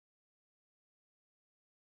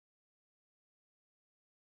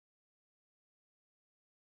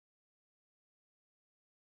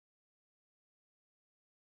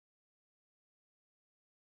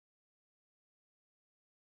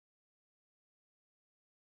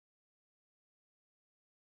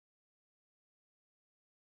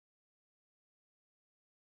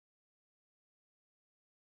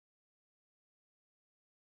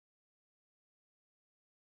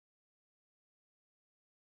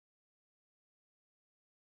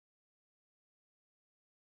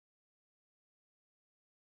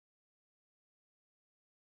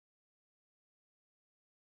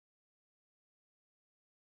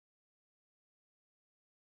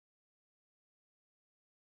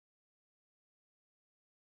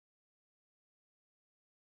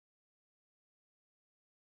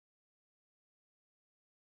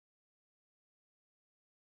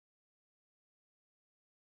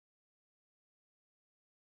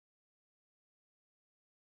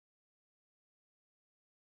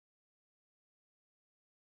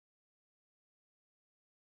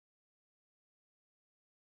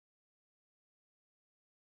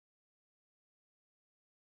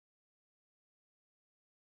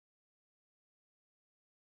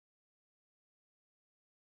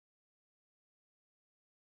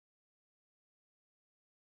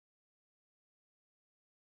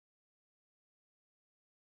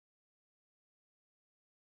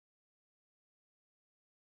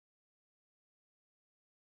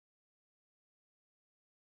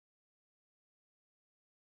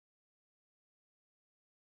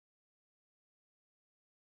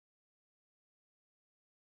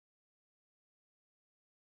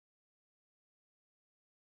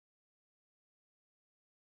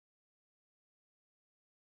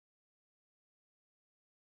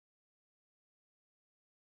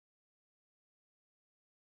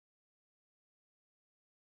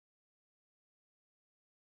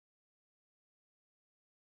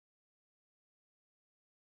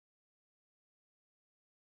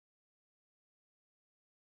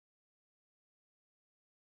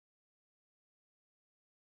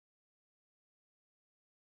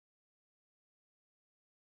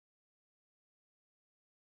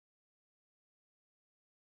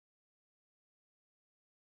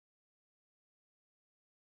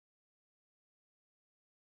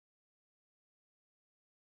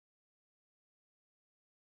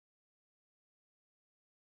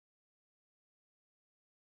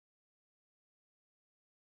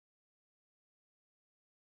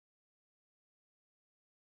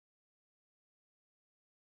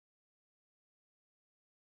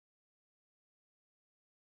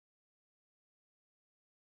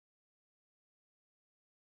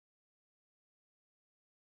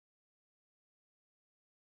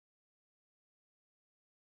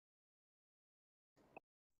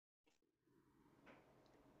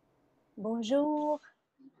Bonjour.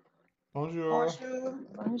 Bonjour.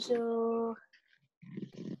 Bonjour.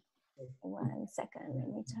 1 second, let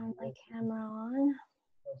me turn my camera on.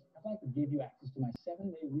 I'd like to give you access to my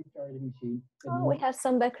 7-day retargeting machine. Oh, we have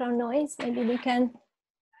some background noise. Maybe we can.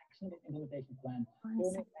 Excellent implementation plan.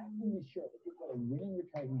 We'll make absolutely sure that you've got a winning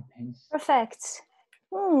retargeting campaign. Perfect.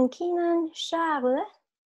 Keenan, Charles,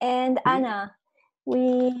 and Anna.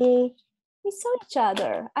 We saw each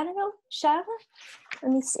other. I don't know, Charles.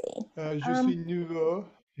 Let me see. Je suis nouveau.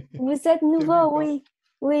 Vous êtes nouveau, oui.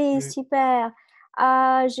 Oui, super.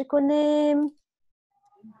 Je connais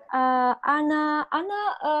Anna.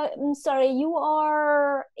 Anna, I'm sorry, you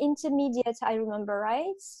are intermediate, I remember,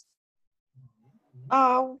 right?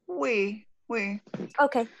 Oui.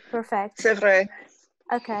 Okay, perfect. C'est vrai.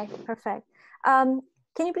 Okay, perfect. Can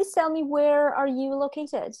you please tell me where are you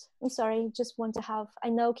located? I'm sorry, just want to have, I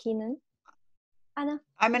know Keenan. Anna?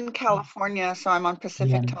 I'm in California, so I'm on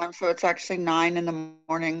Pacific time, so it's actually 9 in the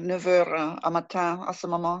morning, 9 heures à matin, à ce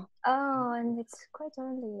moment. Oh, and it's quite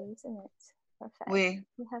early, isn't it? Perfect. Oui.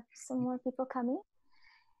 We have some more people coming.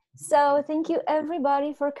 So thank you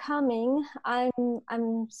everybody for coming.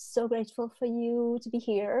 I'm so grateful for you to be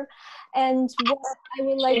here. And what I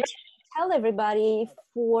would like to tell everybody,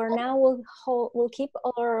 for now we'll keep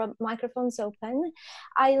our microphones open.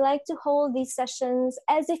 I like to hold these sessions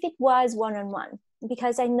as if it was one-on-one,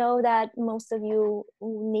 because I know that most of you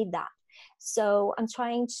need that. So I'm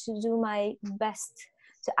trying to do my best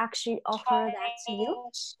to actually offer that to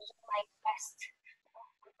you.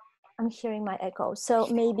 I'm hearing my echo, so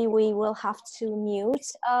maybe we will have to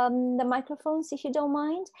mute the microphones if you don't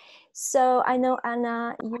mind. So I know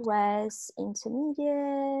Anna, US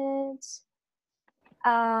intermediate.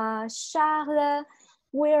 Charles,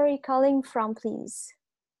 where are you calling from, please?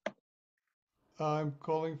 I'm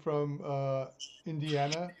calling from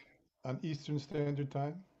Indiana on Eastern Standard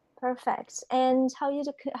Time. Perfect. And how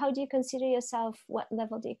do you consider yourself? What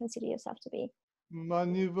level do you consider yourself to be? Mon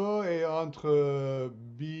niveau est entre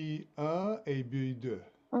B1 et B2.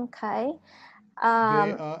 Ok.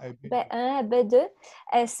 B1 et B2. B1 et B2.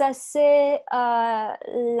 Et ça, c'est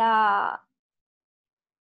la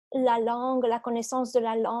langue, la connaissance de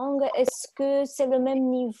la langue. Est-ce que c'est le même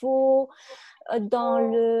niveau dans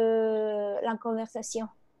la conversation?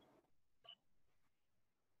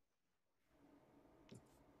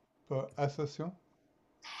 Association?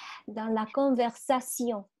 Dans la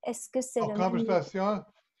conversation, est-ce que c'est le même niveau? Conversation,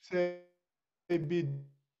 c'est B2.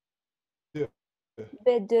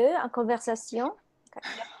 B2 en conversation. Okay.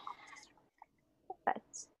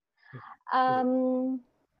 Perfect.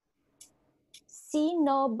 C.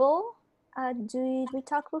 Noble, did we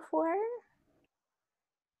talk before?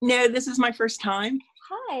 No, this is my first time.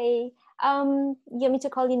 Hi. You want me to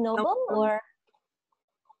call you Noble or?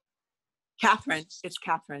 Catherine. It's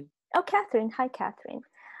Catherine. Oh, Catherine. Hi, Catherine.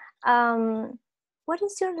 What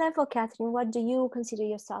is your level, Catherine? What do you consider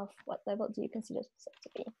yourself? What level do you consider yourself to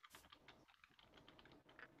be?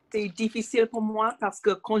 C'est difficile pour moi parce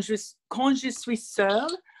que quand je suis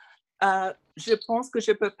seule, je pense que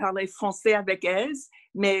je peux parler français avec elle,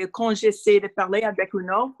 mais quand j'essaie de parler avec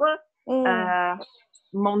une autre,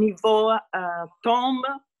 mon niveau tombe.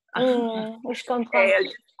 Je comprends. Et je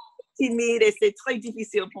suis timide et c'est très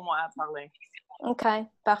difficile pour moi à parler. Ok,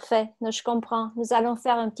 parfait. Je comprends. Nous allons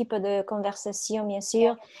faire un petit peu de conversation, bien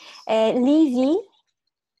sûr. Livy.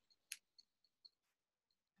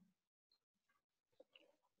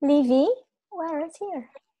 Livy, where is here?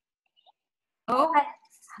 Oh,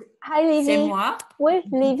 hi Livy. C'est moi? Oui,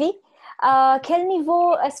 Livy. Quel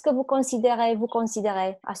niveau est-ce que vous considérez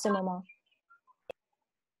à ce moment?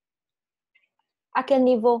 À quel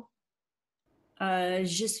niveau?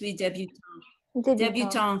 Je suis débutant.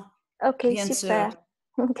 Débutant. Ok, bien super. sûr.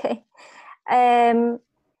 Ok.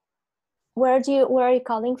 Where are you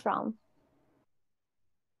calling from?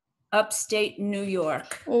 Upstate New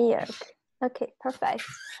York. New York. Okay, perfect.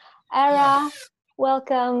 Ara,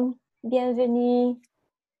 welcome. Bienvenue.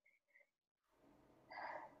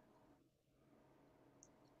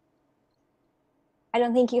 I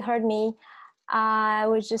don't think you heard me. I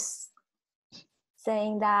was just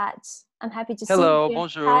saying that I'm happy to see you. Hello,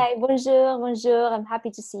 bonjour. Hi, bonjour. I'm happy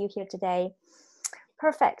to see you here today.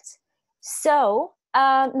 Perfect. So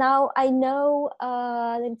now I know,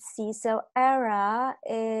 let's see. So Ara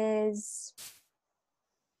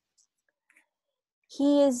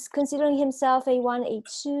he is considering himself A1,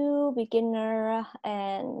 A2 beginner,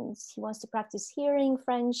 and he wants to practice hearing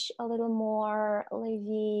French a little more.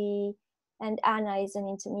 Levy and Anna is an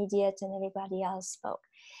intermediate, and everybody else spoke.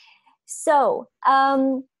 So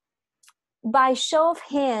by show of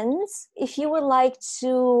hands, if you would like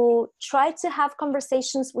to try to have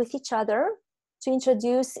conversations with each other, to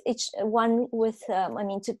introduce each one with,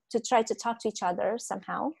 to try to talk to each other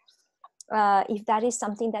somehow, if that is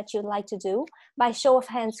something that you'd like to do, by show of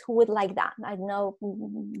hands, who would like that? I know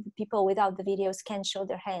people without the videos can show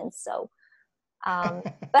their hands, so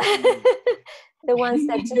the ones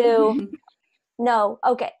that do, no,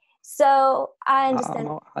 okay. So I understand.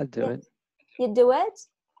 I'd do it. You do it?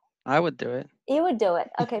 I would do it. You would do it.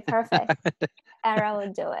 Okay, perfect. Ara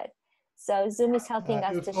would do it. So Zoom is helping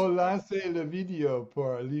us Il to faut lancer le vidéo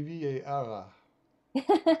pour Livy et Ara.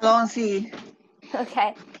 Allons-y. Ok.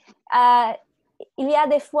 Il y a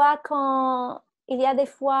des fois quand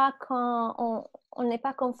on n'est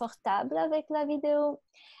pas confortable avec la vidéo,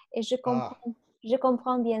 et je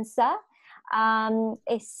comprends bien ça.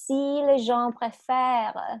 Et si les gens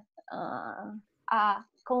préfèrent à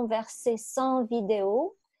converser sans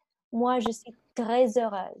vidéo, moi je suis très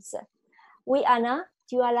heureuse. Oui, Anna,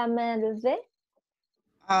 tu as la main levée?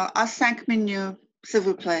 À 5 minutes, s'il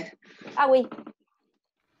vous plaît. Ah oui.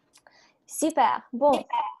 Super. Bon.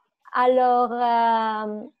 Alors,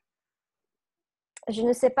 je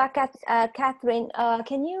ne sais pas, Catherine,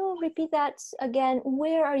 can you repeat that again?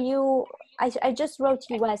 Where are you? I just wrote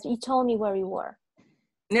US. You told me where you were.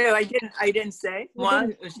 No, I didn't say. Moi,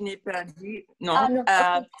 je n'ai pas dit. Non. Ah, non.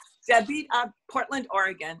 Okay. J'habite à Portland,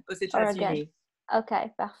 Oregon, aux États-Unis. Ok,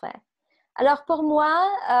 parfait. Alors, pour moi,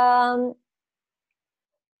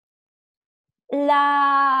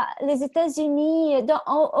 les États-Unis,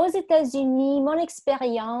 aux États-Unis, mon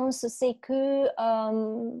expérience, c'est que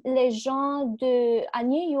les gens à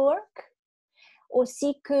New York,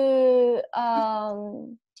 aussi que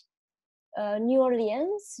New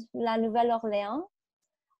Orleans, la Nouvelle-Orléans,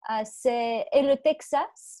 et le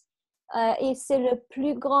Texas, et c'est le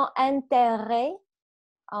plus grand intérêt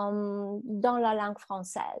dans la langue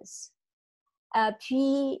française.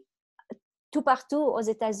 Puis, tout partout aux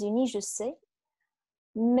États-Unis, je sais,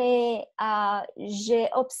 mais j'ai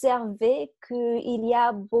observé qu'il y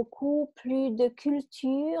a beaucoup plus de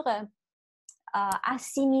culture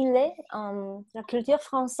assimilée, la culture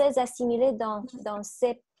française assimilée dans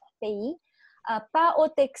ces pays. Pas au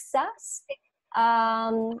Texas,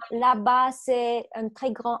 là-bas c'est un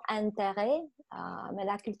très grand intérêt, mais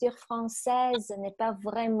la culture française n'est pas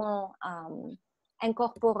vraiment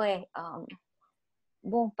incorporée.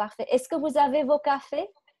 Bon, parfait. Est-ce que vous avez vos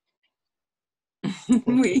cafés?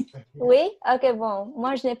 Oui. Oui? Ok, bon.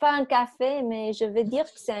 Moi, je n'ai pas un café, mais je vais dire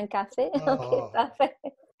que c'est un café. Ok, parfait.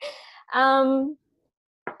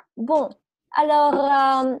 Bon,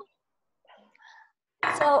 alors,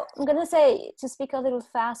 so I'm going to say, to speak a little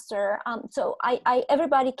faster, so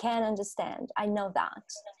everybody can understand. I know that.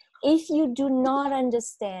 If you do not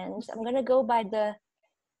understand, I'm going to go by the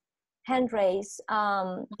hand raise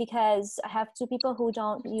because I have two people who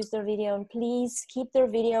don't use their video, and please keep their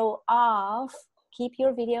video off. Keep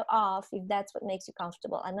your video off if that's what makes you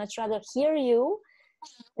comfortable. I'd much rather hear you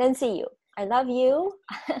than see you. I love you,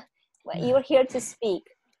 but you're here to speak.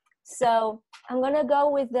 So I'm gonna go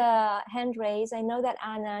with the hand raise. I know that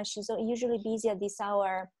Anna, she's usually busy at this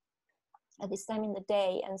hour, at this time in the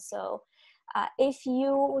day, and so if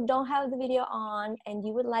you don't have the video on and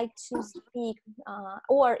you would like to speak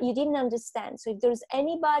or you didn't understand, so if there's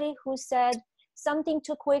anybody who said something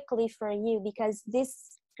too quickly for you, because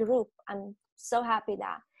this group, I'm so happy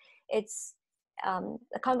that it's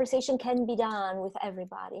a conversation can be done with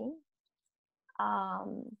everybody,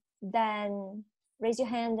 then raise your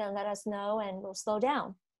hand and let us know and we'll slow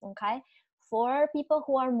down, okay? For people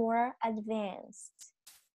who are more advanced,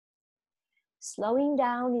 slowing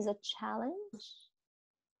down is a challenge.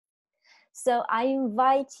 So I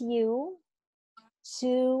invite you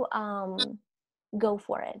to go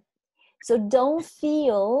for it. So don't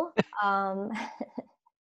feel,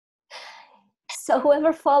 so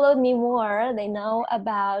whoever followed me more, they know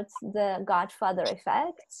about the Godfather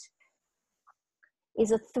effect.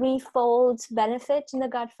 Is a threefold benefit in the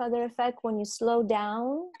Godfather effect when you slow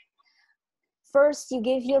down. First, you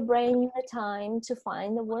give your brain the time to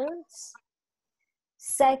find the words.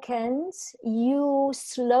 Second, you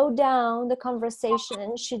slow down the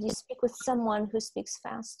conversation should you speak with someone who speaks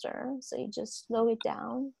faster. So you just slow it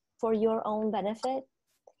down for your own benefit.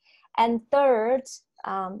 And third,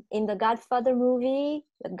 in the Godfather movie,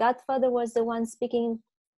 the Godfather was the one speaking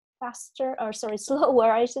faster, or sorry, slower,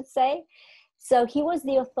 I should say. So he was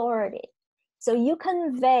the authority. So you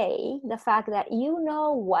convey the fact that you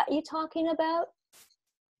know what you're talking about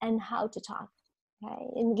and how to talk. Okay,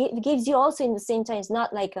 and it gives you also in the same time, it's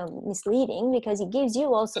not like misleading because it gives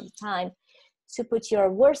you also the time to put your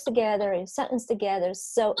words together, your sentence together.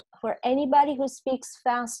 So for anybody who speaks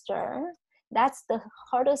faster, that's the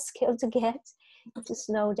hardest skill to get, to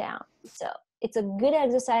slow down. So it's a good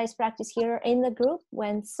exercise practice here in the group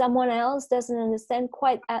when someone else doesn't understand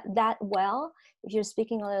quite that well, if you're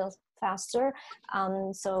speaking a little faster.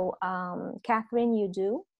 Catherine,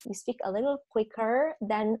 you speak a little quicker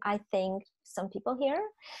than I think some people here.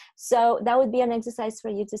 So that would be an exercise for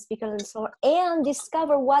you to speak a little slower and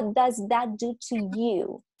discover what does that do to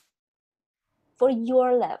you for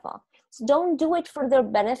your level. So don't do it for their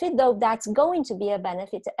benefit, though that's going to be a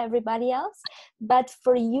benefit to everybody else. But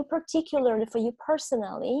for you particularly, for you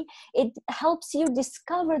personally, it helps you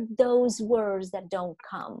discover those words that don't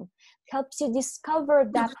come. It helps you discover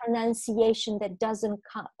that pronunciation that doesn't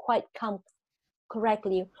quite come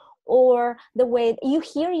correctly, or the way you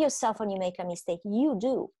hear yourself when you make a mistake. You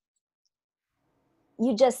do.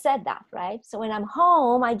 You just said that, right? So when I'm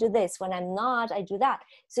home, I do this. When I'm not, I do that.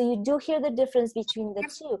 So you do hear the difference between the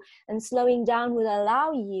two. And slowing down will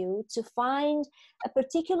allow you to find a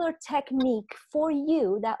particular technique for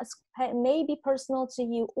you that may be personal to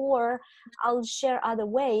you, or I'll share other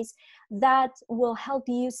ways that will help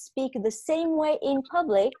you speak the same way in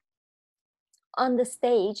public on the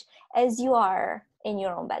stage as you are in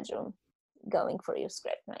your own bedroom going for your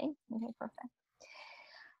script, right? Okay, perfect.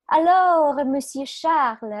 Alors, Monsieur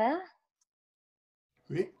Charles,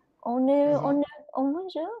 Oui. on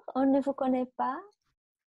ne vous connaît pas.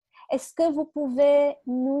 Est-ce que vous pouvez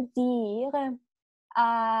nous dire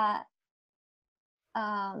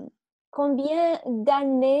combien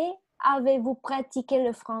d'années avez-vous pratiqué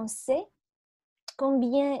le français?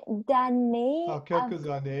 Combien d'années? Quelques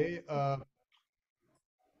années.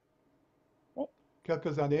 Oui.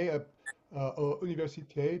 Quelques années à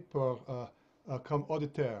l'université comme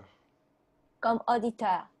auditeur. Comme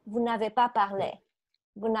auditeur. Vous n'avez pas parlé. Oui.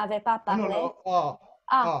 Vous n'avez pas parlé. Non.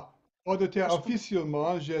 Auditeur,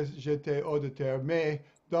 officiellement, j'étais auditeur, mais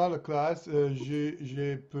dans la classe,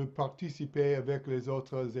 je peux participer avec les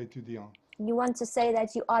autres étudiants. You want to say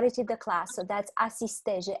that you audited the class, so that's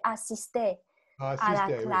assister. J'ai assisté à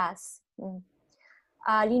la classe. Oui.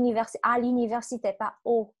 À l'université, pas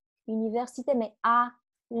au université, mais à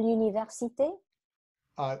l'université.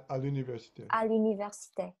 À l'université. À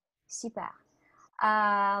l'université. Super.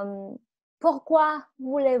 Pourquoi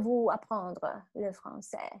voulez-vous apprendre le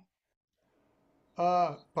français?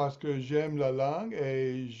 Parce que j'aime la langue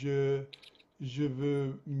et je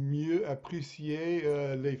veux mieux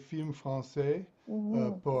apprécier les films français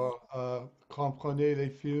pour comprendre les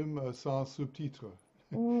films sans sous-titres.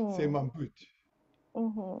 C'est mon but.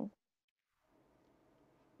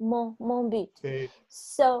 Mon but. Et,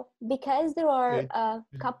 so, because there are a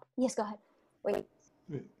couple... Yes, go ahead. Wait.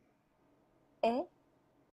 Oui.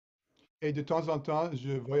 Et de temps en temps,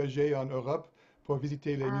 je voyageais en Europe pour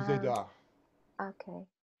visiter les musées d'art. Okay.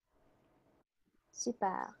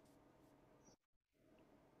 Super.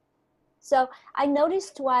 So I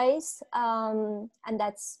noticed twice, and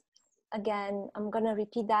that's, again, I'm going to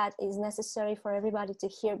repeat that, is necessary for everybody to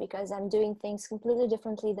hear, because I'm doing things completely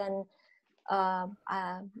differently than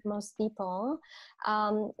most people.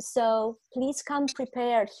 So please come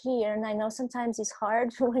prepared here. And I know sometimes it's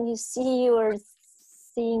hard when you see or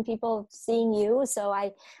seeing people seeing you. So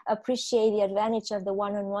I appreciate the advantage of the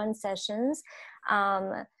one-on-one sessions.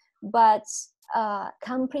 But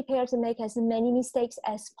come prepared to make as many mistakes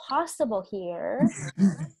as possible here.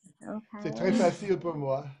 Okay. C'est très facile pour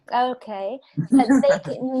moi. Okay, but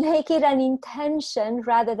make it an intention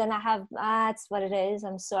rather than that's what it is.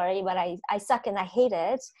 I'm sorry, but I suck and I hate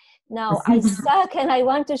it. No, I suck and I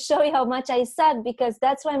want to show you how much I suck, because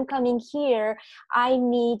that's why I'm coming here. I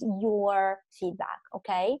need your feedback,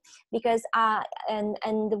 okay? Because and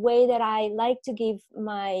the way that I like to give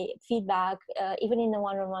my feedback, even in the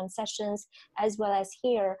one-on-one sessions as well as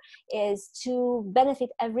here, is to benefit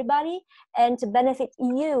everybody and to benefit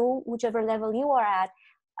you, whichever level you are at,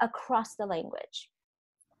 across the language.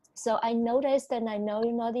 So I noticed, and I know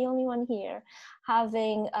you're not the only one here,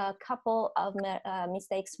 having a couple of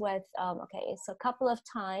mistakes with, okay, so a couple of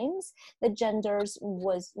times the genders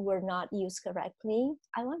were not used correctly.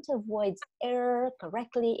 I want to avoid error,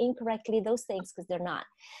 correctly, incorrectly, those things, because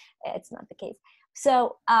it's not the case.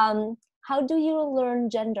 So how do you learn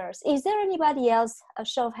genders? Is there anybody else, a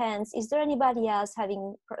show of hands, is there anybody else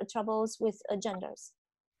having troubles with genders?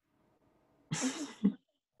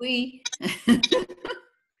 Oui.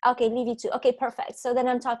 Okay, leave you two. Okay, perfect. So then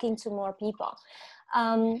I'm talking to more people.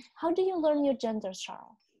 How do you learn your genders,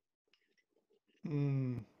 Charles?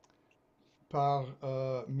 Par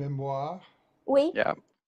mémoire. Oui. Yeah.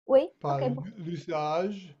 Oui. Par Okay.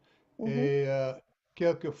 l'usage et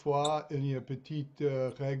quelquefois, il y a une petite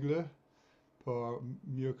règle pour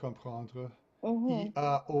mieux comprendre.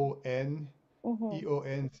 I-A-O-N.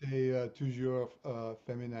 I-O-N, c'est toujours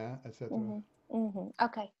féminin, etc.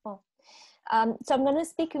 Okay, well, so I'm going to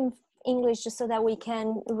speak in English just so that we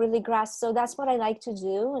can really grasp. So that's what I like to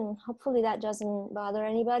do, and hopefully that doesn't bother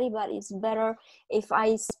anybody, but it's better if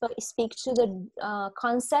I speak to the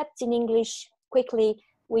concept in English quickly.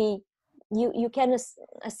 You can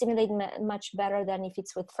assimilate much better than if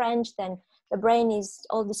it's with French. Then the brain is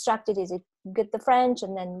all distracted. Is it good, the French?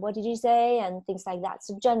 And then what did you say? And things like that.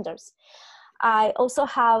 So genders. I also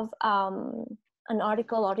have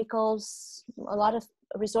articles, a lot of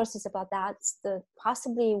resources about that. It's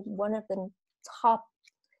possibly one of the top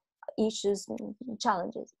issues and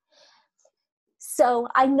challenges. So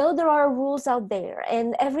I know there are rules out there,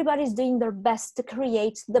 and everybody's doing their best to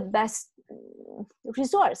create the best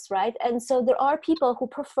resource, right? And so there are people who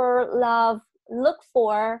look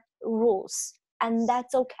for rules, and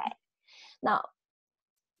that's okay. Now,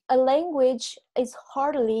 a language is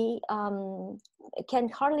can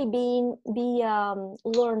hardly be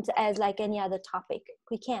learned as like any other topic.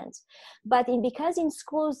 We can't. But because in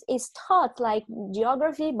schools it's taught like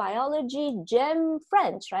geography, biology, gem,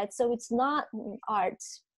 French, right? So it's not art.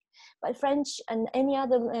 But French and any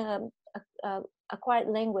other acquired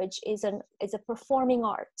language is a performing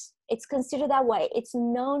art. It's considered that way. It's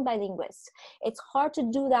known by linguists. It's hard to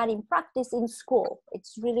do that in practice in school.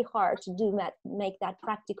 It's really hard to make that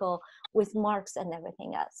practical with marks and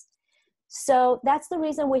everything else. So that's the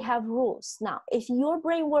reason we have rules. Now, if your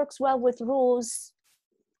brain works well with rules,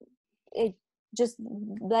 it just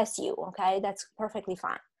bless you, okay? That's perfectly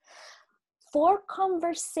fine. For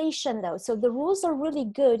conversation though, so the rules are really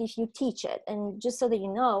good if you teach it. And just so that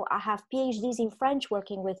you know, I have PhDs in French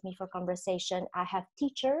working with me for conversation. I have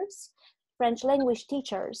teachers, French language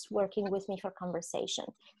teachers working with me for conversation.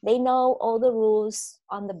 They know all the rules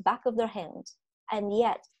on the back of their hand. And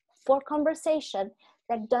yet, for conversation,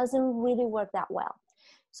 that doesn't really work that well.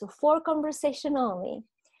 So for conversation only,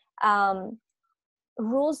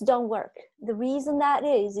 rules don't work. The reason that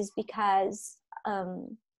is because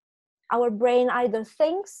our brain either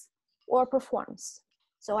thinks or performs.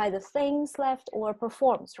 So either thinks left or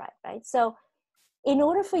performs right? So in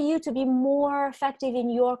order for you to be more effective in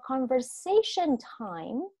your conversation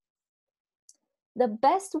time, the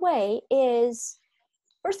best way is,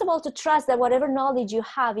 first of all, to trust that whatever knowledge you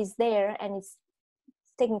have is there and it's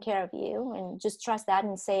taking care of you, and just trust that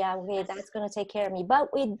and say, okay, that's going to take care of me. But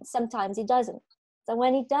sometimes it doesn't. So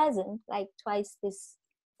when it doesn't, like twice this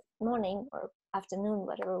morning or afternoon,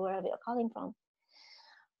 wherever you're calling from,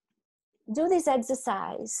 do this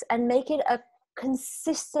exercise and make it a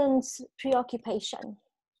consistent preoccupation.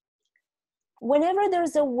 Whenever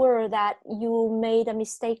there's a word that you made a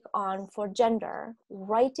mistake on for gender,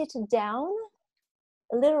 write it down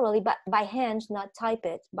literally, but by hand, not type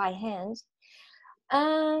it, by hand.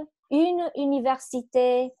 Une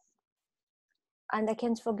université, and I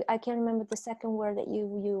can't remember the second word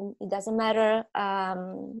that it doesn't matter.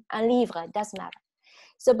 Un livre, it doesn't matter.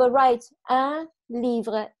 So, but write un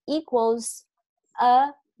livre equals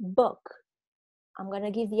a book. I'm going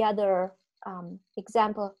to give the other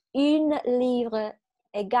example. Une livre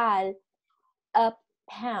égale a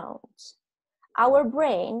pound. Our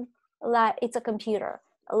brain, it's a computer,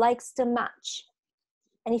 likes to match.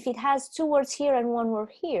 And if it has two words here and one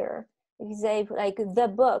word here, if you say like the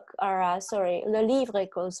book, or le livre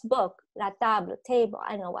equals book, la table, table,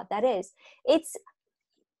 I know what that is. It's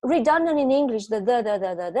redundant in English, the.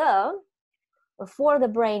 For the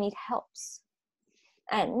brain, it helps.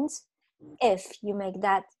 And if you make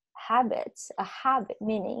that habit, a habit,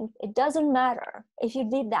 meaning it doesn't matter if you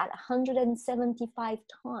did that 175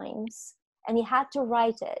 times and you had to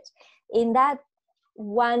write it in that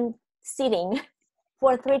one sitting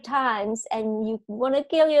for 3 times and you want to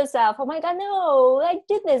kill yourself. Oh my God, no, I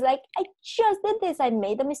did this. Like, I just did this. I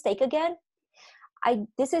made the mistake again.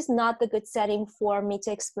 This is not the good setting for me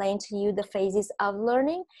to explain to you the phases of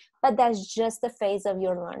learning, but that's just the phase of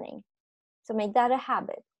your learning. So make that a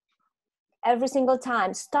habit. Every single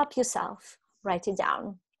time, stop yourself, write it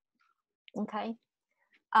down. Okay?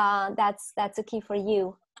 That's a key for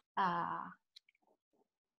you.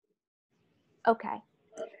 Okay.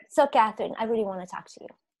 So Catherine, I really want to talk to you.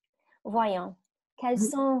 Voyons, quels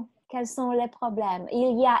sont les problèmes?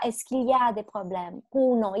 Est-ce qu'il y a des problèmes?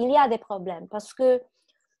 Ou non, il y a des problèmes. Parce que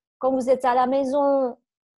quand vous êtes à la maison,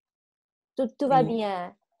 tout va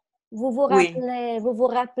bien. Vous vous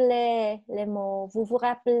rappelez les mots, vous vous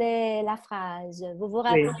rappelez la phrase, vous vous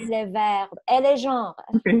rappelez les verbes et les genres.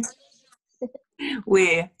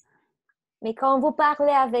 Oui. Mais quand vous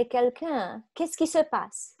parlez avec quelqu'un, qu'est-ce qui se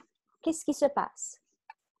passe? Qu'est-ce qui se passe?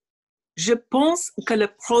 Je pense que le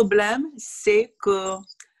problème, c'est que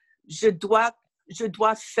je dois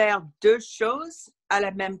faire deux choses à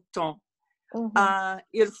la même temps.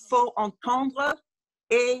 Il faut entendre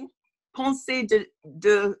et penser des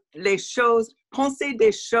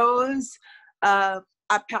choses à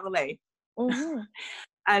parler.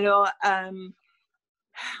 Alors,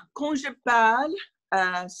 quand je parle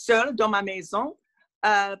seule dans ma maison,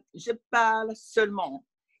 je parle seulement.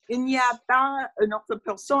 Il n'y a pas une autre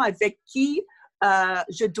personne avec qui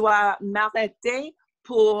je dois m'arrêter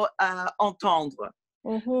pour entendre.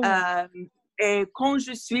 Et quand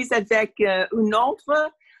je suis avec une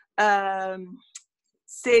autre,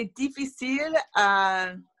 c'est difficile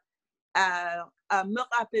à me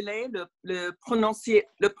rappeler le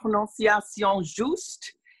prononciation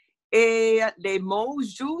juste et les mots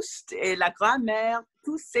justes et la grammaire,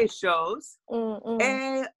 toutes ces choses.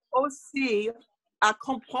 Et aussi à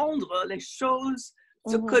comprendre les choses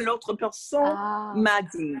ce que l'autre personne m'a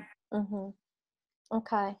dit.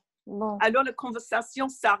 OK. Bon. Alors, la conversation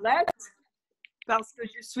s'arrête parce que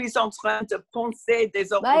je suis en train de penser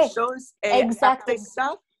des autres choses. Et après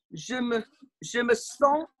ça, je me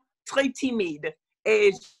sens très timide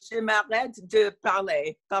et je m'arrête de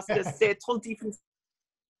parler parce que c'est trop difficile.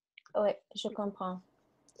 Oui, je comprends.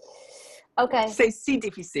 OK. C'est si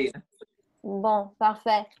difficile. Bon,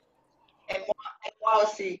 parfait. Et moi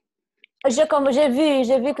aussi. J'ai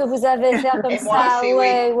vu que vous avez fait comme ça.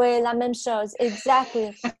 Oui, la même chose.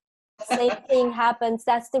 Exactly. Same thing happens.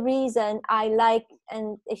 That's the reason I like,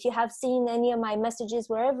 and if you have seen any of my messages,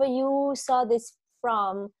 wherever you saw this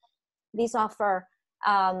from, this offer,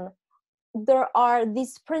 there are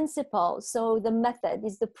these principles. So the method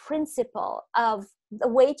is the principle of the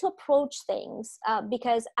way to approach things,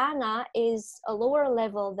 because Anna is a lower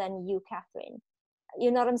level than you, Catherine.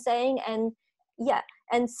 You know what I'm saying? And yeah,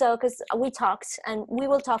 and so because we talked, and we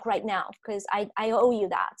will talk right now, because I owe you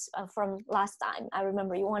that from last time. I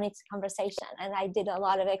remember you wanted conversation, and I did a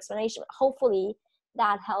lot of explanation. Hopefully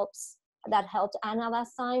that helps. That helped Anna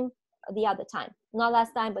last time, the other time. Not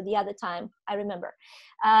last time, but the other time, I remember.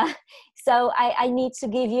 So I need to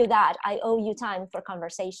give you that. I owe you time for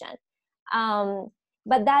conversation.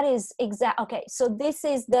 But that is okay. So this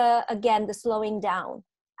is the slowing down.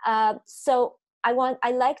 So I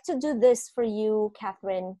like to do this for you,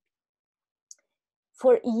 Catherine,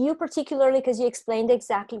 for you particularly, because you explained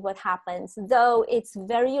exactly what happens, though it's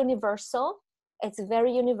very universal. It's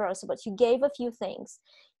very universal, but you gave a few things.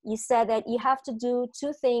 You said that you have to do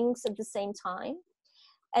two things at the same time.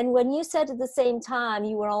 And when you said at the same time,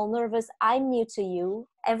 you were all nervous, I'm new to you.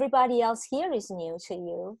 Everybody else here is new to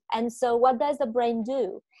you. And so what does the brain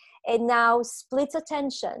do? It now splits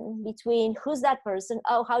attention between who's that person?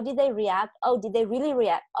 Oh, how did they react? Oh, did they really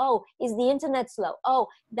react? Oh, is the internet slow? Oh,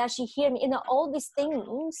 does she hear me? You know, all these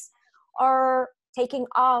things are taking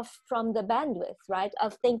off from the bandwidth, right?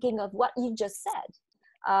 Of thinking of what you just said.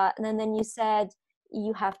 And then you said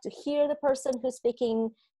you have to hear the person who's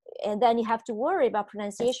speaking, and then you have to worry about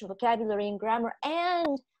pronunciation, vocabulary, and grammar,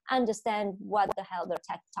 and understand what the hell they're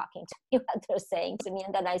talking to me, what they're saying to me,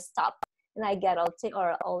 and then I stop and I get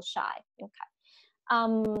all shy. Okay.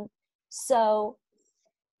 So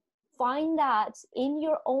find that in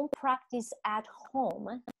your own practice at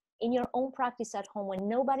home, when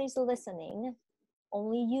nobody's listening,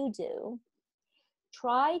 only you do.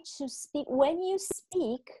 Try to speak. When you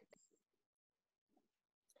speak,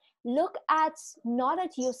 look at not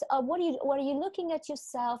at yourself. What are you looking at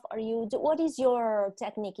yourself? What is your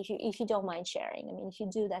technique? If you don't mind sharing. I mean, if you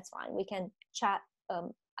do, that's fine. We can chat.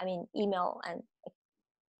 Email and.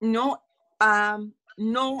 Non,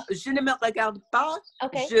 non, je ne me regarde pas.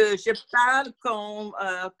 Okay. Je parle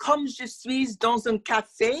comme je suis dans un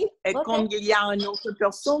café et comme il y a une autre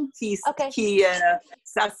personne qui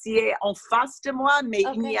s'assied en face de moi, mais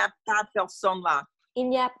il n'y a pas personne là. Il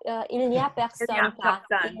n'y a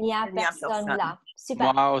personne là.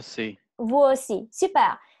 Super. Moi aussi. Vous aussi.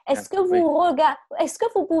 Super. Est-ce que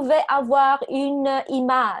vous pouvez avoir une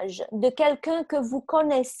image de quelqu'un que vous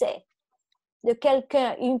connaissez,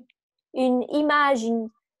 une image, une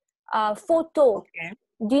photo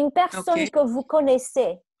d'une personne que vous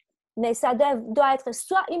connaissez, mais ça doit être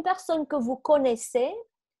soit une personne que vous connaissez,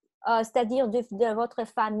 c'est-à-dire de votre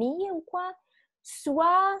famille ou quoi,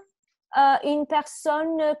 soit une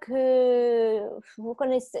personne que vous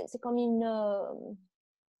connaissez. C'est comme une...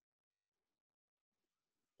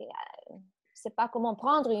 je ne sais pas comment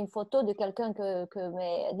prendre une photo de quelqu'un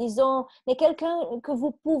mais quelqu'un que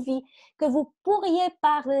vous pourriez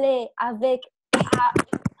parler avec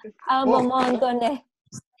à un moment donné.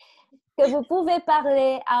 que vous pouvez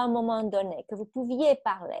parler à un moment donné, que vous pouviez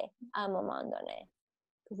parler à un moment donné,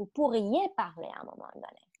 que vous pourriez parler à un moment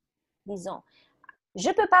donné. Disons, je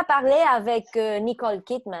ne peux pas parler avec Nicole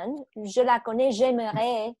Kidman, je la connais,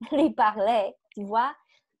 j'aimerais lui parler, tu vois,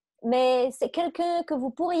 mais c'est quelqu'un que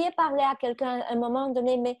vous pourriez parler à quelqu'un à un moment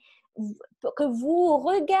donné, mais que vous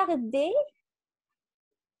regardez.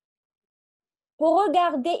 Pour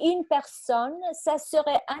regarder une personne, ça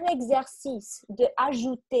serait un exercice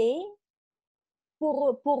d'ajouter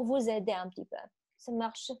pour vous aider un petit peu. Ça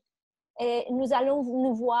marche. Et nous allons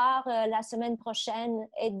nous voir la semaine prochaine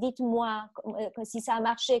et dites-moi si ça a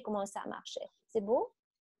marché, comment ça a marché. C'est beau?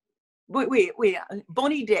 Oui,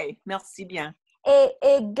 bonne idée, merci bien.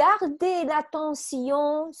 Et gardez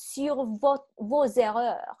l'attention sur vos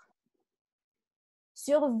erreurs.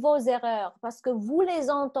 Sur vos erreurs, parce que vous les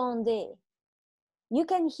entendez. You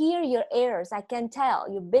can hear your errors. I can tell.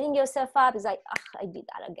 You're beating yourself up. It's like, oh, I did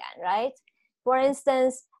that again, right? For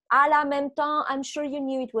instance, à la même temps, I'm sure you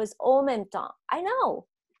knew it was au même temps. I know,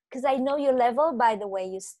 because I know your level by the way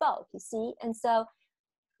you spoke, you see? And so,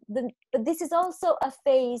 but this is also a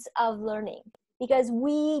phase of learning, because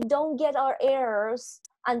we don't get our errors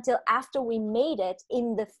until after we made it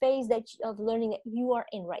in the phase of learning that you are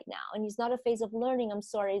in right now. And it's not a phase of learning, I'm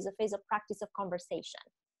sorry, it's a phase of practice of conversation.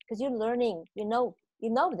 Because you're learning, you know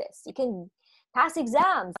this. You can pass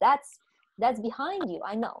exams. That's behind you.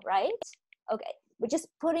 I know, right? Okay, we're just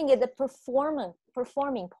putting it the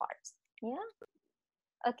performing part. Yeah.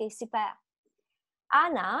 Okay, super.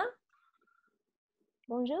 Anna,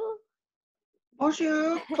 bonjour.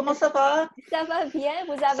 Bonjour, comment ça va? Ça va bien.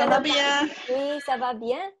 Vous avez Ça va bien. Oui, ça va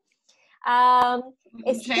bien.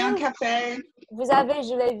 J'ai un café. Vous avez,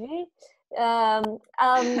 je l'ai vu.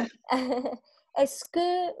 Est-ce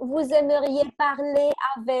que vous aimeriez parler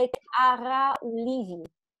avec Ara ou Livy?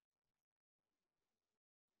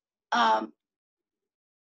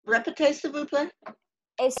 Répétez, s'il vous plaît.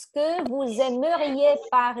 Est-ce que vous aimeriez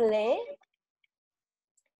parler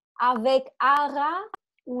avec Ara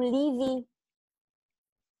ou Livy?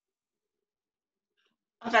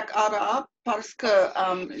 Avec Ara, parce que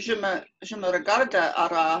je me regarde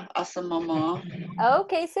Ara à ce moment.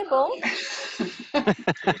 Ok, c'est bon.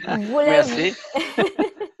 Merci.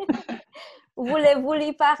 Voulez-vous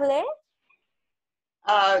lui parler?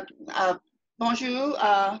 Bonjour,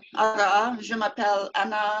 Ara, je m'appelle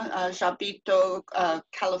Anna, j'habite au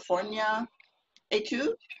Californie. Et tu?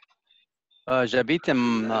 J'habite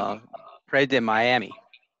près de Miami.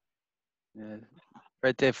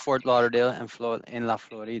 Près de Fort Lauderdale en la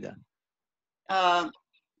Floride.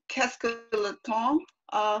 Qu'est-ce que le temps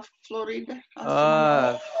à Floride?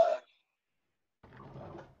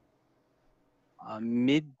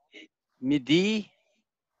 Midi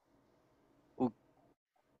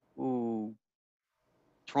ou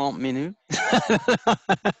 30 minutes.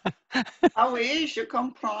 Ah oui, je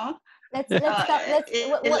comprends. Let's stop.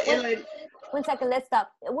 One second, let's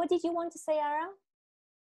stop. What did you want to say, Ara?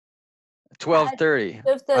 12:30.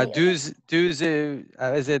 12:30.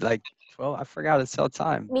 Is it like 12? I forgot it's all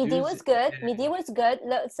time. Midi was good. Midi was good.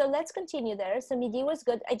 So let's continue there. So Midi was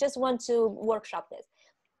good. I just want to workshop this.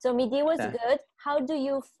 So Midi was good. How do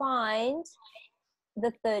you find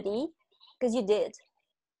the 30? Because you did.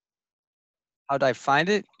 How did I find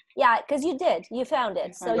it? Yeah, because you did. You found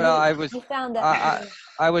it. So you found that.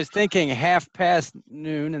 I was thinking 12:30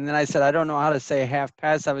 noon, and then I said, I don't know how to say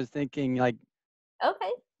 12:30. I was thinking like.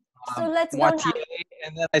 Okay. So let's go now.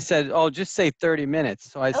 And then I said, oh, just say 30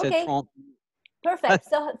 minutes. So I said 12. Perfect.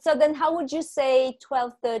 So then how would you say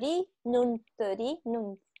 12:30, noon 30,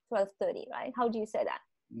 noon 12:30, right? How do you say that?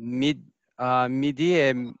 Midi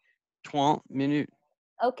et 30 minutes.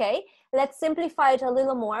 Okay. Let's simplify it a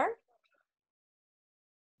little more.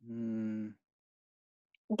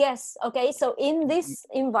 Guess. Okay. So in this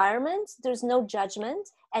environment, there's no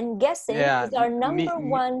judgment, and guessing is our number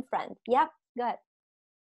one friend. Yeah. Go ahead.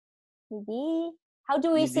 Midi. How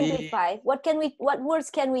do we simplify? What words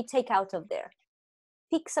can we take out of there?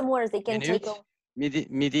 Pick some words they can take out.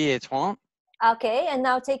 Midi et 30. Okay, and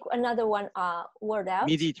now take another word out.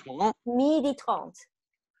 Midi 30. Midi 30.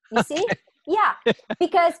 You see? Yeah,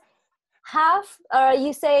 because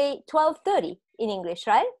you say 12:30 in English,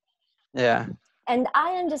 right? Yeah. And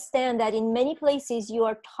I understand that in many places you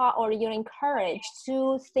are taught or you're encouraged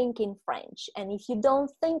to think in French. And if you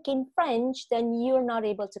don't think in French, then you're not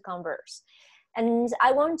able to converse. And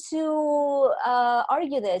I want to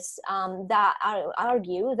argue this,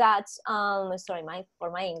 for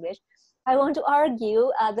my English, I want to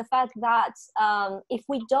argue the fact that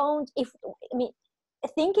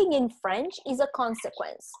thinking in French is a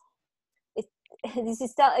consequence.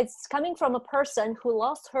 it's coming from a person who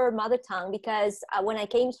lost her mother tongue because when I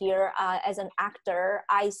came here as an actor,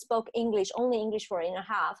 I spoke only English for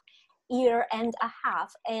year and a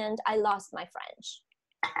half, and I lost my French.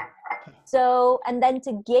 So, and then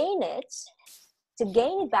to gain it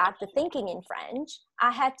back, the thinking in French,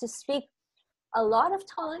 I had to speak a lot of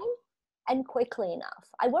time and quickly enough.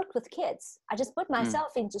 I worked with kids. I just put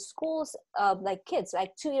myself into schools like kids,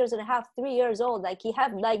 like 2 years and a half, 3 years old. Like you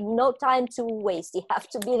have like no time to waste. You have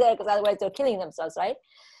to be there because otherwise they're killing themselves, right?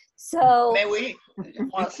 So, Mais oui,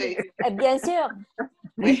 moi aussi. Bien sûr.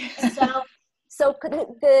 Oui. So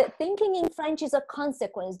the thinking in French is a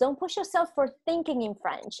consequence. Don't push yourself for thinking in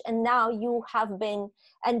French. And now you have been,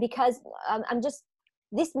 and because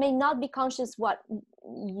this may not be conscious what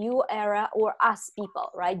you era or us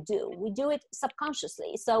people, right, do. We do it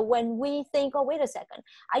subconsciously. So when we think, oh, wait a second,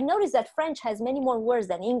 I noticed that French has many more words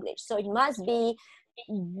than English. So it must be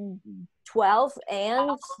 12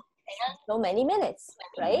 and so many minutes,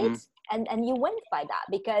 right? And you went by that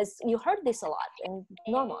because you heard this a lot and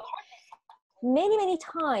normal. Many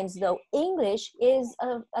times though, English is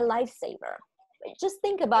a lifesaver. Just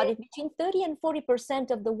think about it, between 30 and 40%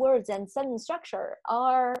 of the words and sentence structure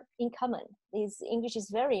are in common. English is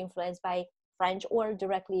very influenced by French or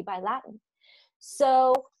directly by Latin.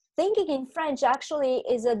 So thinking in French actually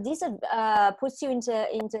is puts you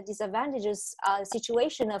into disadvantageous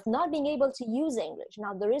situation of not being able to use English.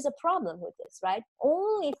 Now there is a problem with this, right?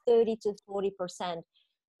 Only 30 to 40%.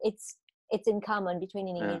 It's in common between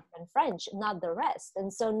English and French, not the rest.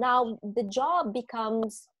 And so now the job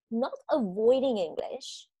becomes not avoiding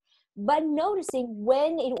English, but noticing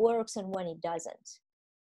when it works and when it doesn't.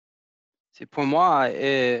 C'est pour moi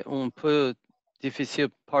un peu difficile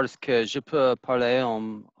parce que je peux parler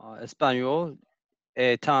en espagnol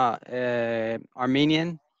étant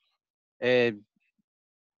arménien et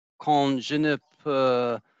quand je ne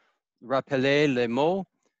peux rappeler les mots,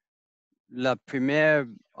 la première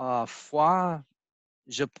fois,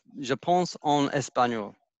 je pense en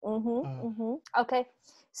espagnol. Okay.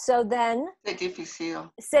 So then, C'est difficile.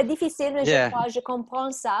 C'est difficile, mais je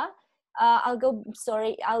comprends ça. I'll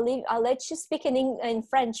let you speak in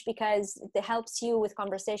French because it helps you with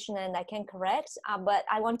conversation and I can correct. But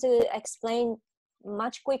I want to explain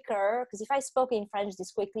much quicker because if I spoke in French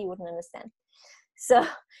this quickly, you wouldn't understand. So,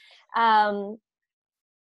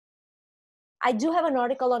 I do have an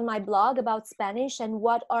article on my blog about Spanish and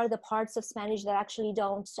what are the parts of Spanish that actually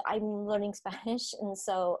don't. I'm learning Spanish, and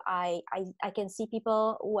so I can see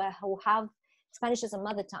people who have Spanish as a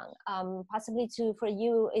mother tongue. Possibly for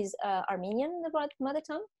you is Armenian the mother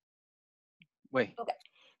tongue? Oui. Okay.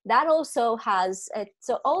 That also has,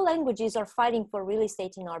 so all languages are fighting for real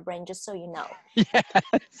estate in our brain, just so you know. Yes.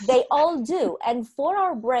 They all do. And for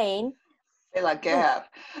our brain, C'est la guerre.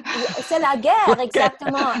 C'est la guerre,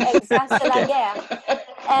 exactement. C'est la guerre.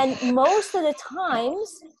 And most of the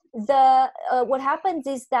times, what happens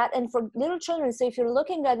is that, and for little children, so if you're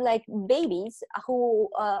looking at like babies who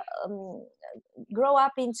grow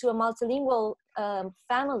up into a multilingual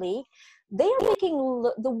family, they are making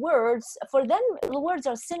the words, for them, the words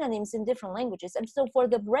are synonyms in different languages. And so for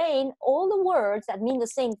the brain, all the words that mean the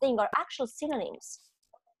same thing are actual synonyms.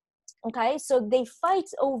 Okay, so they fight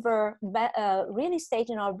over real estate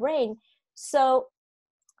in our brain. So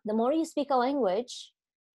the more you speak a language,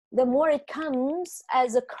 the more it comes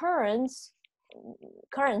as a currency,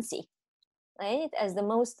 right? As the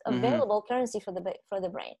most available currency for the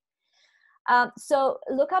brain. So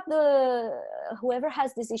look up whoever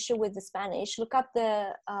has this issue with the Spanish, look up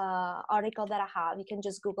the article that I have. You can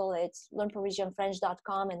just Google it,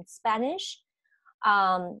 learnparisianfrench.com and Spanish.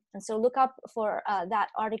 And so look up for that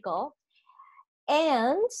article.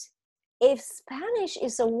 And if Spanish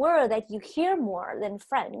is a word that you hear more than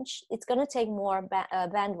French, it's going to take more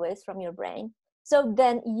bandwidth from your brain. So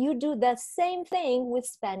then you do the same thing with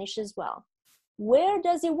Spanish as well. Where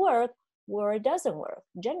does it work? Where it doesn't work.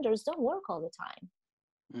 Genders don't work all the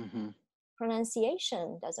time.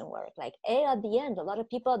 Pronunciation doesn't work. Like A at the end. A lot of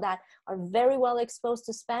people that are very well exposed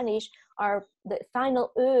to Spanish are the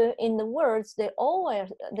final E in the words. They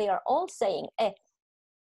are all saying E.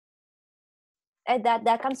 And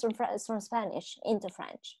that comes from Spanish into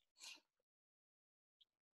French.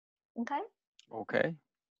 Okay. Okay.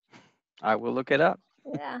 I will look it up.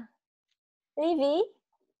 Yeah. Evie,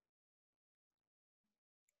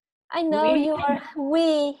 I know you are.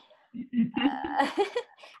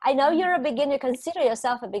 I know you're a beginner. Consider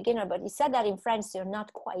yourself a beginner, but you said that in French, so you're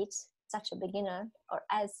not quite such a beginner, or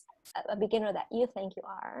as a beginner that you think you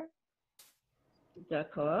are.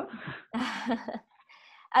 D'accord.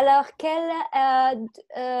 Alors,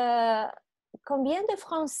 combien de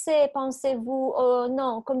français pensez-vous,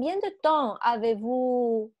 non, combien de temps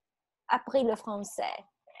avez-vous appris le français?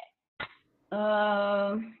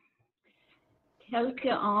 Quelques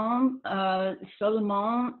ans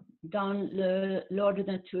seulement dans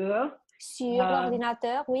l'ordinateur. Sur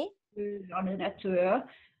l'ordinateur, oui. L'ordinateur.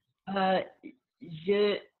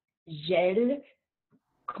 Je gèle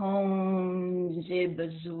quand j'ai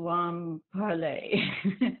besoin de parler.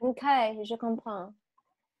 Ok, je comprends.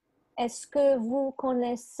 Est-ce que vous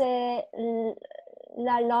connaissez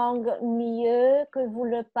la langue mieux que vous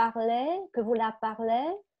la parlez?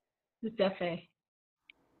 Tout à fait.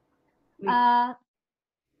 Oui.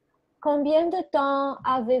 Combien de temps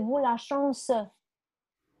avez-vous la chance?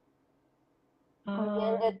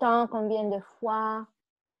 Combien de temps, combien de fois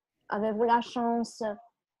avez-vous la chance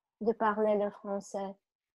de parler le français?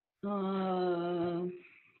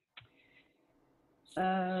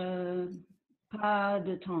 Pas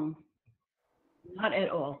de temps. Not at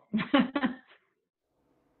all.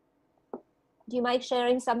 Do you mind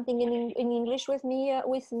sharing something in English with me,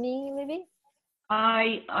 Libby?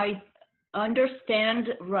 I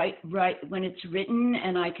understand right when it's written,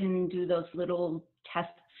 and I can do those little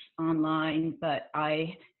tests online, but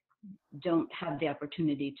I don't have the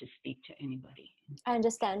opportunity to speak to anybody. I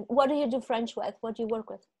understand. What do you do French with? What do you work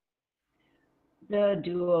with? The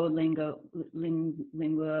Duolingo,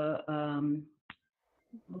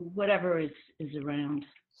 whatever is around.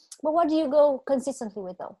 But what do you go consistently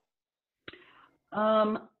with though?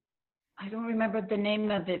 I don't remember the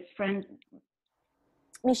name of it. Friend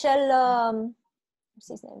Michelle, what's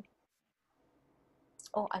his name?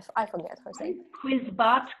 Oh, I forget her name.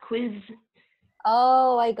 Quiz.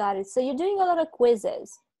 Oh, I got it. So you're doing a lot of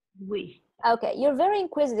quizzes. Oui. Okay, you're a very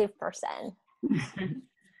inquisitive person.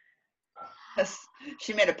 Yes,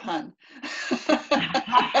 she made a pun.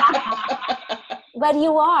 But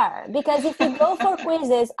you are, because if you go for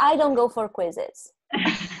quizzes, I don't go for quizzes.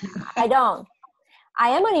 I don't. I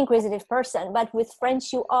am an inquisitive person, but with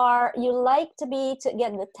French, you like to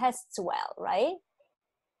get the tests well, right?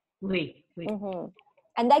 Oui. Mm-hmm.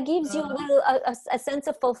 And that gives you a sense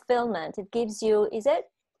of fulfillment. It gives you, is it?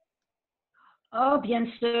 Oh,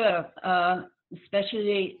 bien sûr.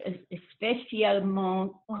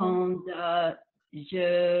 Spécialement quand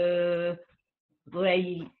je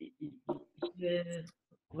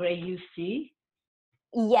réussis.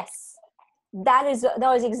 Yes, that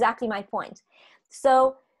was exactly my point.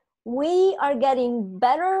 So we are getting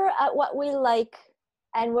better at what we like,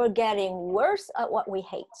 and we're getting worse at what we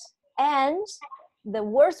hate. And the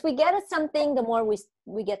worse we get at something, the more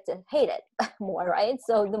we get to hate it more, right?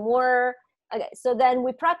 So the more, okay, so then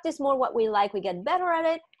we practice more what we like, we get better at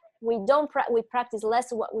it. We practice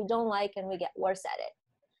less of what we don't like, and we get worse at it.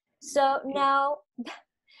 So now,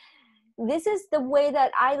 this is the way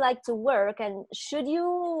that I like to work, and should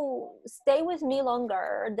you stay with me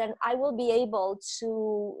longer, then I will be able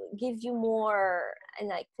to give you more and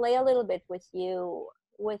like play a little bit with you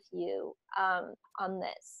on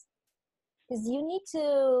this, because you need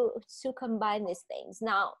to combine these things.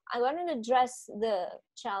 Now, I want to address the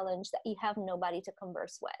challenge that you have nobody to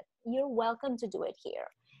converse with. You're welcome to do it here,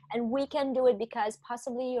 and we can do it because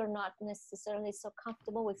possibly you're not necessarily so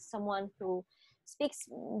comfortable with someone who speaks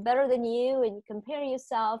better than you, and you compare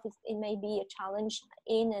yourself. It may be a challenge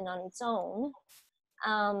in and on its own.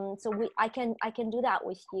 So I can do that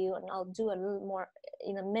with you, and I'll do a little more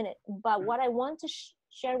in a minute. But what I want to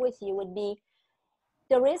share with you would be,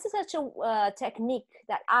 there is such a technique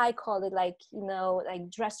that I call it, like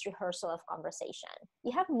dress rehearsal of conversation.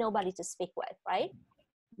 You have nobody to speak with, right?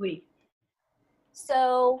 Oui.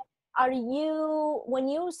 So when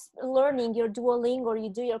you're learning your Duolingo or you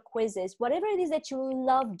do your quizzes, whatever it is that you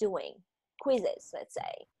love doing, quizzes, let's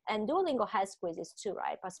say, and Duolingo has quizzes too,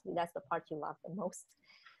 right? Possibly that's the part you love the most.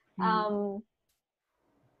 Mm-hmm.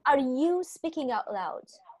 Are you speaking out loud?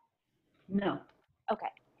 No.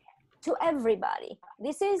 Okay. To everybody,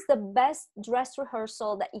 this is the best dress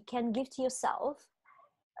rehearsal that you can give to yourself.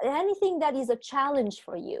 Anything that is a challenge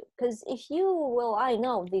for you, because I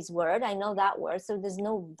know this word, I know that word, so there's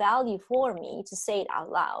no value for me to say it out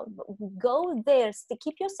loud. But go there to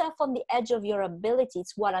keep yourself on the edge of your ability.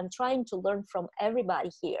 It's what I'm trying to learn from everybody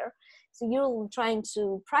here. So you're trying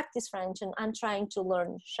to practice French, and I'm trying to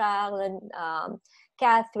learn Charles and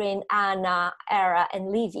Catherine, Anna, Era, and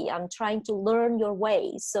Livy. I'm trying to learn your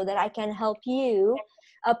ways so that I can help you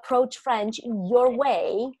approach French your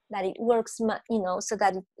way, that it works, so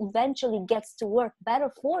that it eventually gets to work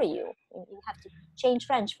better for you. You have to change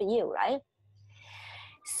French for you, right?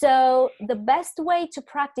 So the best way to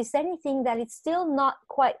practice anything that it's still not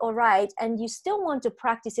quite all right, and you still want to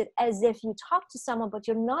practice it as if you talk to someone, but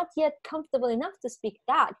you're not yet comfortable enough to speak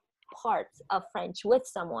that part of French with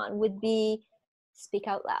someone, would be speak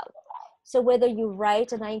out loud. So whether you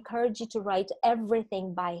write, and I encourage you to write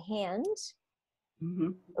everything by hand,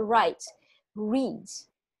 write, read,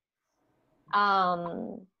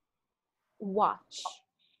 watch,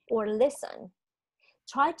 or listen.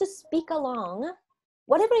 Try to speak along,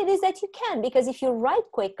 whatever it is that you can, because if you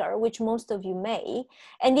write quicker, which most of you may,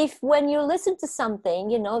 and if when you listen to something,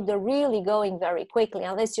 you know, they're really going very quickly,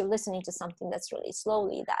 unless you're listening to something that's really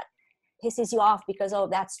slowly, that pisses you off because, oh,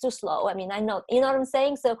 that's too slow. I mean, I know, you know what I'm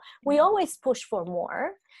saying? So we always push for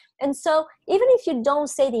more. And so even if you don't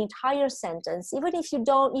say the entire sentence, even if you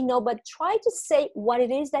don't, you know, but try to say what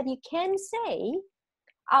it is that you can say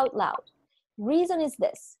out loud. Reason is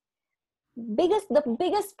this. The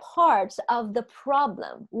biggest part of the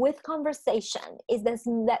problem with conversation is this,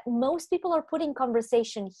 that most people are putting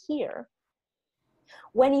conversation here,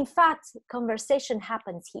 when in fact conversation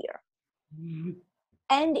happens here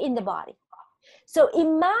and in the body. So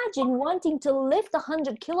imagine wanting to lift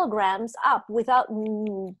 100 kilograms up without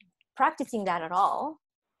practicing that at all,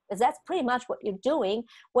 because that's pretty much what you're doing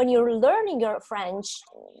when you're learning your French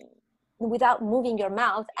without moving your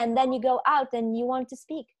mouth, and then you go out and you want to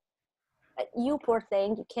speak. You poor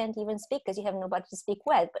thing, you can't even speak because you have nobody to speak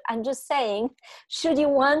with. But I'm just saying, should you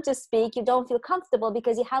want to speak, you don't feel comfortable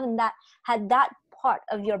because you haven't had that part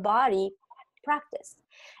of your body practiced.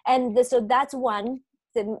 And so that's one.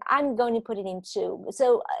 I'm going to put it in two.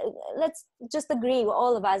 So let's just agree,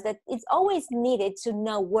 all of us, that it's always needed to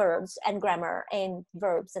know words and grammar and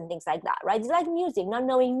verbs and things like that, right? It's like music. Not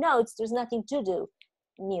knowing notes, there's nothing to do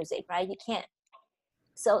music, right? You can't.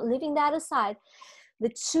 So leaving that aside, the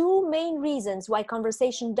two main reasons why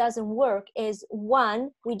conversation doesn't work is,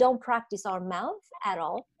 one, we don't practice our mouth at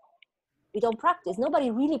all. We don't practice. Nobody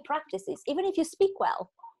really practices. Even if you speak well,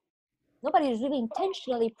 nobody is really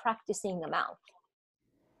intentionally practicing the mouth.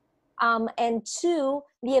 And two,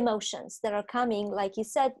 the emotions that are coming, like you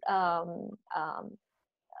said, oh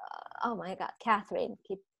my God, Catherine,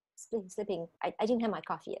 keep slipping. I didn't have my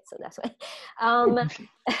coffee yet, so that's why.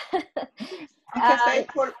 Un café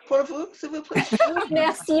pour vous, s'il vous plaît.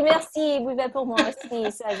 Merci, buvez pour moi aussi,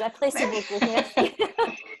 ça, j'apprécie beaucoup, merci.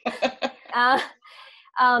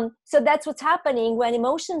 So that's what's happening when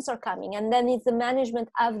emotions are coming, and then it's the management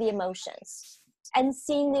of the emotions and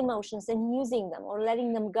seeing the emotions and using them or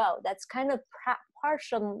letting them go. That's kind of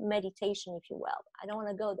partial meditation, if you will. I don't want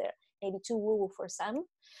to go there, maybe too woo-woo for some,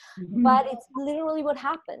 but it's literally what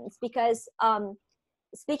happens, because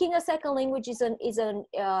speaking a second language is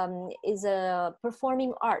a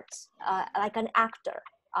performing art, like an actor.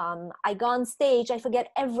 I go on stage, I forget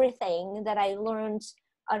everything that I learned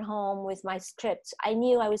at home with my script. I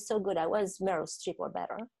knew I was so good. I was Meryl Streep or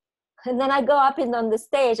better. And then I go up on the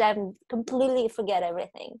stage, I completely forget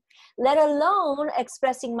everything, let alone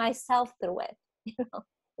expressing myself through it, you know,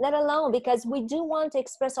 let alone, because we do want to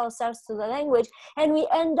express ourselves through the language, and we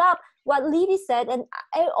end up, what Lydie said, and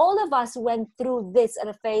all of us went through this at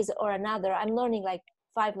a phase or another. I'm learning like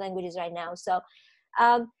 5 languages right now. So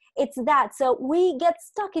it's that. So we get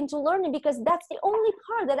stuck into learning because that's the only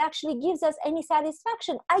part that actually gives us any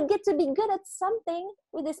satisfaction. I get to be good at something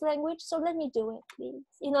with this language, so let me do it, please.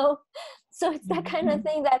 You know, so it's that kind of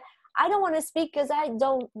thing that I don't want to speak because I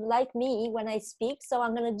don't like me when I speak. So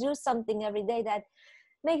I'm going to do something every day that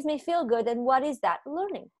makes me feel good. And what is that?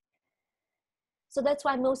 Learning. So that's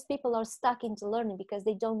why most people are stuck into learning, because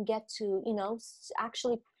they don't get to, you know,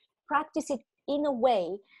 actually practice it in a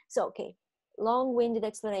way. So, okay, long-winded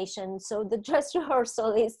explanation. So the dress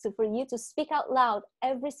rehearsal is for you to speak out loud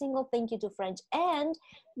every single thing you do French, and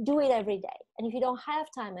do it every day. And if you don't have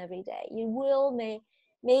time every day, you will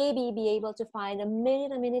maybe be able to find a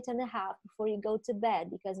minute and a half before you go to bed,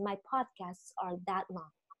 because my podcasts are that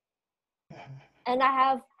long. And I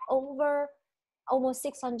have over almost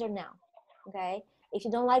 600 now. Okay. If you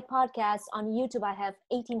don't like podcasts, on YouTube, I have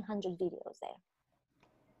 1,800 videos there.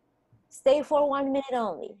 Stay for 1 minute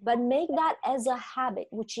only, but make that as a habit,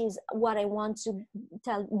 which is what I want to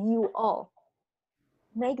tell you all.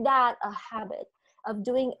 Make that a habit of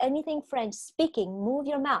doing anything French, speaking, move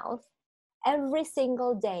your mouth every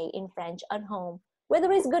single day in French at home,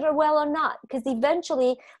 whether it's good or well or not, because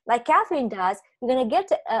eventually, like Catherine does, you're going to get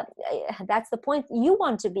to, that's the point you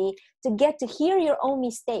want to be, to get to hear your own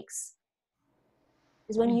mistakes.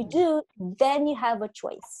 Because when you do, then you have a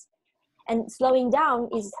choice. And slowing down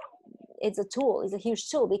it's a tool, it's a huge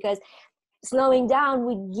tool, because slowing down,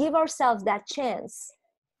 we give ourselves that chance,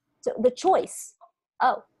 so the choice.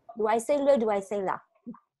 Oh, do I say le, do I say la?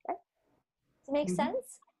 Does it make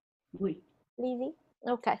sense? Oui. Lily?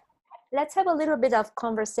 Okay. Let's have a little bit of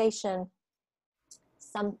conversation.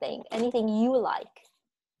 Something, anything you like.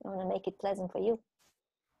 I want to make it pleasant for you.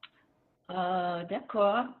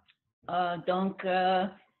 D'accord. Donc,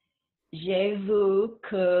 j'ai vu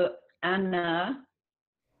que Anna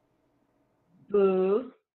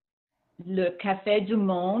veut le café du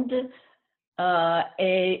monde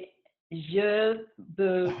et je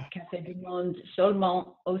veux café du monde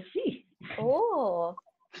seulement aussi. Oh,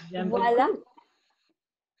 J'aime voilà. beaucoup.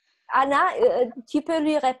 Anna, tu peux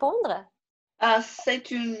lui répondre?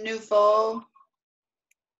 C'est une nouvelle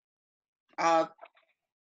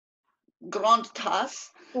grande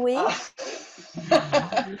tasse. Oui.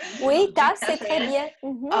 Oui, tasse, c'est très bien.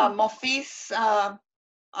 Mon fils, à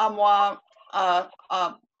moi,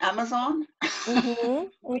 Amazon.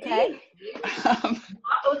 OK.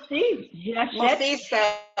 Moi aussi, j'achète.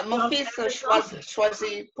 Mon fils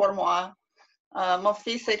choisit pour moi. Mon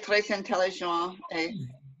fils est très intelligent et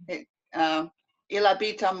il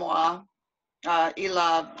habite à moi. Il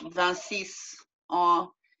a 26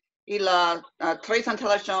 ans. Il est très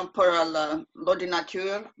intelligent pour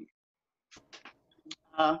l'ordinateur.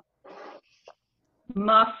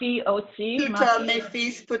 Ma fille aussi. Tous mes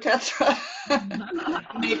fils peut-être,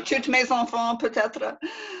 mais tous mes enfants peut-être.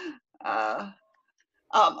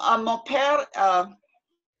 Mon père,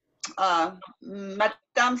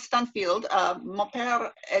 Madame Stanfield, mon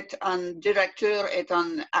père est un directeur, est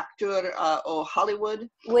un acteur au Hollywood.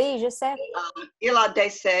 Oui, je sais. Il a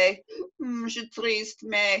décès. Je suis triste,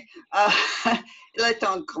 mais il est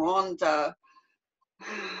une grande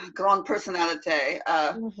personnalité.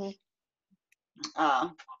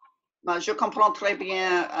 Je comprends très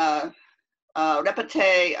bien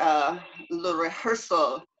répéter le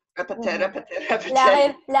rehearsal. Répéter.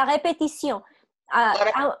 La répétition.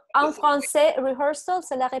 En français, rehearsal,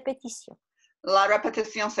 c'est la répétition. La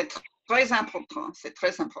répétition, c'est très important. C'est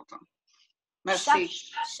très important. Merci.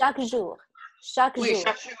 Chaque jour. Chaque oui, jour.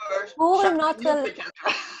 Chaque jour. Pour chaque une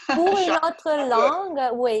autre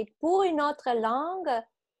langue, oui, pour une autre langue,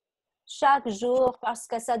 chaque jour, parce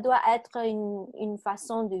que ça doit être une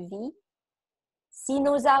façon de vie. Si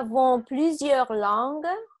nous avons plusieurs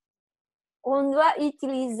langues, on doit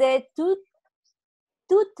utiliser toutes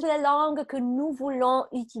les langues que nous voulons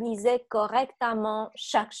utiliser correctement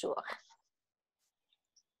chaque jour.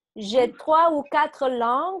 J'ai 3 ou 4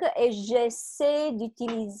 langues et j'essaie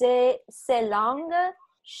d'utiliser ces langues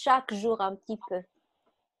chaque jour un petit peu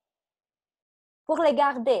pour les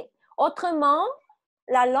garder. Autrement,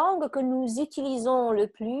 la langue que nous utilisons le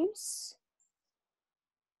plus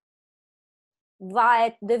va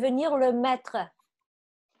devenir le maître,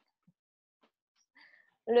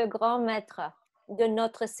 le grand maître de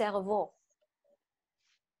notre cerveau.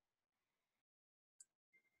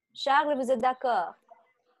 Charles, vous êtes d'accord?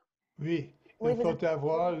 Oui, il faut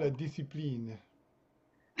avoir la discipline.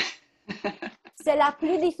 C'est la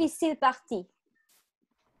plus difficile partie.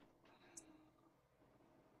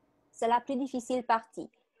 C'est la plus difficile partie.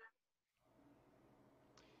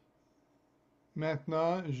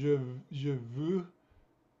 Maintenant, je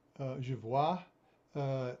vois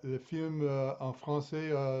le film en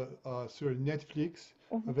français sur Netflix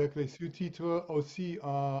avec les sous-titres aussi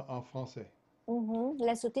en français.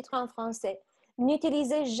 Les sous-titres en français.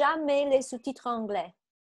 N'utilisez jamais les sous-titres anglais.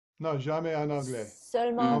 Non, jamais en anglais.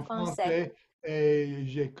 Seulement en français. Et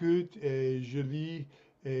j'écoute et je lis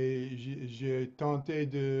et j'ai tenté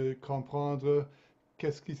de comprendre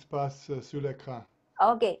qu'est-ce qui se passe sur l'écran.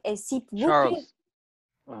 OK. Et si vous...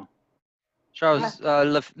 Charles,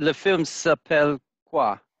 le film s'appelle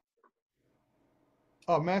quoi?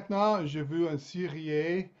 Maintenant, j'ai vu une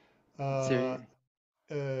série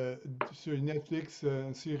sur Netflix,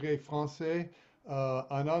 une série française.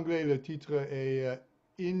 En anglais, le titre est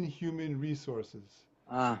Inhuman Resources.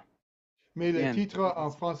 Mais le titre en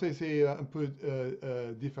français, c'est un peu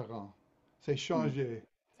différent. C'est changé.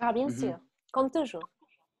 Ah, bien sûr. Comme toujours.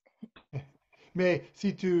 Mais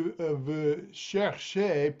si tu veux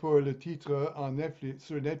chercher pour le titre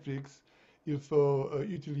sur Netflix, il faut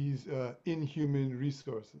utiliser Inhuman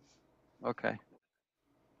Resources. OK.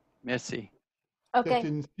 Merci. C'est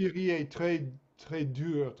une série très, très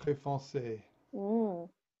dure, très française.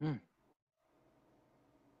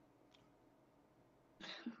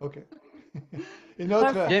 OK. Une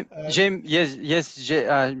autre. J'aime.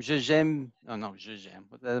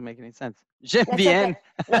 What doesn't make any sense. J'aime bien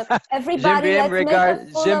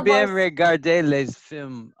regarder les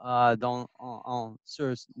films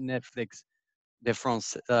sur Netflix, les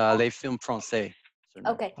films français.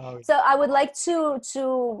 Okay. So I would like to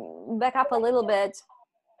back up a little bit.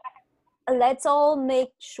 let's all make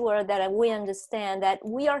sure that we understand that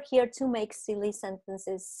we are here to make silly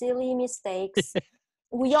sentences, silly mistakes.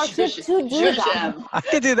 We are here to do that. I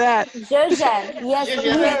could do that. Je j'aime. Yes, Je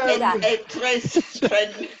please do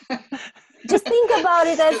that. Just think about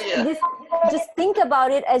it as just think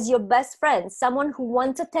about it as your best friend, someone who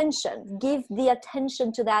wants attention. Give the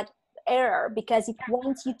attention to that error because it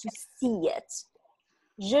wants you to see it.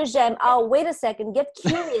 Je j'aime. Oh, wait a second. Get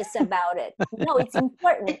curious about it. No, it's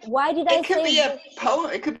important. Why did I say? It could be a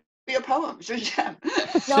poem. It could be a poem. Je j'aime.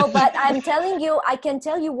 No, but I'm telling you, I can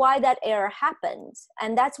tell you why that error happened.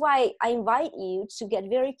 And that's why I invite you to get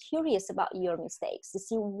very curious about your mistakes, to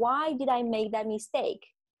see why did I make that mistake?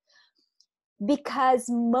 Because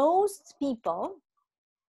most people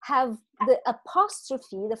have the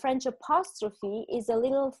apostrophe, the French apostrophe is a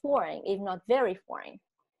little foreign, if not very foreign.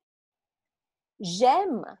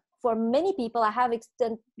 J'aime, for many people, I have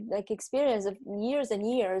experience of years and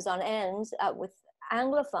years on end with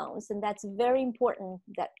Anglophones, and that's very important.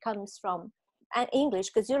 That comes from English,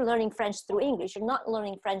 because you're learning French through English. You're not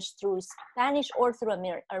learning French through Spanish or through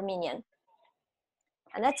Armenian,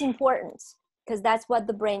 and that's important because that's what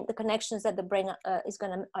the brain, the connections that the brain is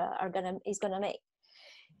gonna make.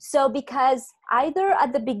 So because either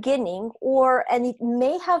at the beginning and it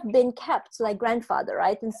may have been kept like grandfather,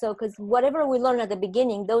 right? And so because whatever we learn at the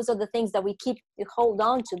beginning, those are the things that we keep to hold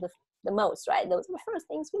on to the most, right? Those are the first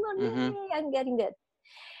things we learn. Mm-hmm. Yay, I'm getting it.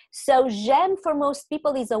 So j'aime for most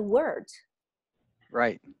people is a word.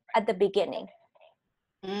 Right. At the beginning.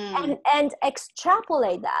 And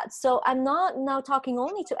extrapolate that. So I'm not now talking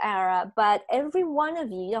only to Ara, but every one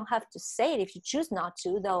of you don't have to say it if you choose not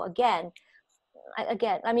to, though again,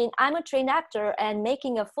 I mean, I'm a trained actor, and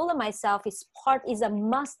making a fool of myself is a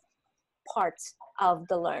must part of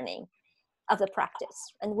the learning, of the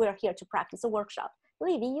practice. And we're here to practice a workshop.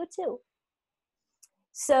 Levy, you too.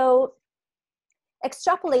 So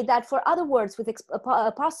extrapolate that for other words with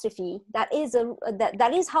apostrophe. That is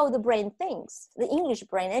how the brain thinks, the English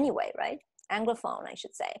brain anyway, right? Anglophone, I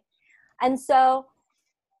should say. And so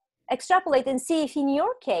extrapolate and see if in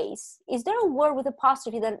your case, is there a word with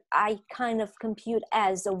apostrophe that I kind of compute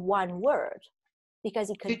as a one word? Because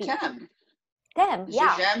it could be. T'aimes,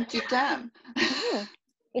 yeah. J'aime, tu t'aimes.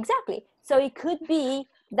 Exactly. So it could be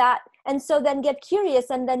that, and so then get curious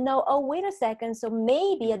and then know, oh, wait a second. So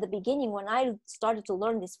maybe at the beginning when I started to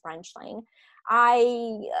learn this French thing,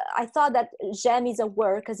 I thought that j'aime is a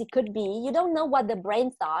word because it could be, you don't know what the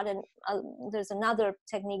brain thought. And there's another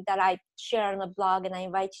technique that I share on a blog and I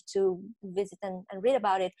invite you to visit and read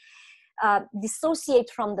about it.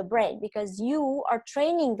 Dissociate from the brain, because you are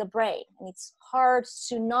training the brain, and it's hard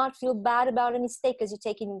to not feel bad about a mistake because you're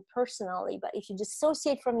taking it personally. But if you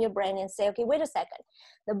dissociate from your brain and say, okay, wait a second,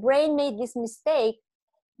 the brain made this mistake,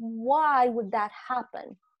 why would that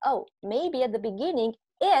happen? Oh, maybe at the beginning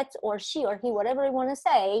it or she or he, whatever you want to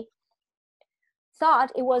say,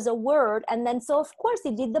 thought it was a word, and then so of course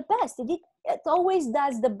it did the best. It always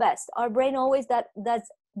does the best. Our brain always does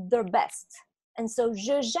their best. And so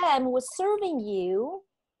je j'aime was serving you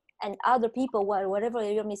and other people, whatever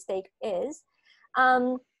your mistake is,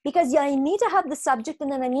 because I need to have the subject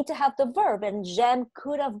and then I need to have the verb. And j'aime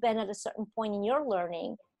could have been at a certain point in your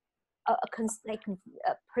learning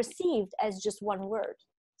perceived as just one word.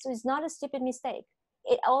 So it's not a stupid mistake.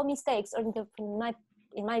 All mistakes are,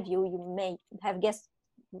 in my view, you may have guessed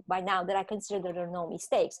by now that I consider there are no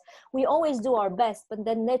mistakes. We always do our best, but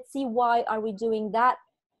then let's see why are we doing that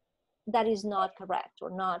is not correct or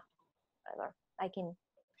not. I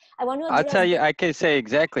want to address. I'll tell you, I can say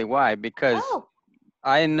exactly why, because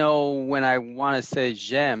I know when I want to say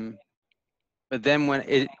j'aime, but then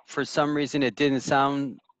when for some reason it didn't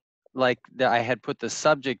sound like that I had put the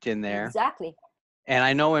subject in there. Exactly. And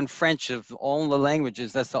I know in French, of all the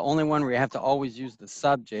languages, that's the only one where you have to always use the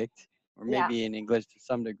subject, or maybe in English to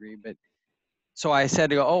some degree. But so I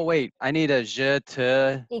said, oh, wait, I need a je, te,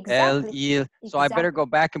 elle, il. So I better go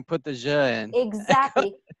back and put the je in.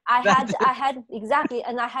 Exactly. I had, exactly.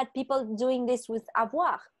 And I had people doing this with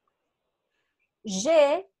avoir.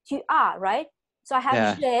 Je, tu as, right? So I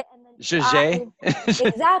had je. And then je.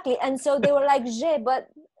 Exactly. And so they were like, je, but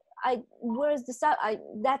where's the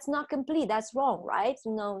that's not complete, that's wrong, right?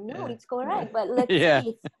 No, it's correct, but let's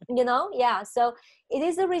see, so it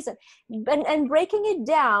is a reason. And breaking it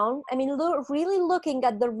down, I mean, really looking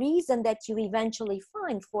at the reason that you eventually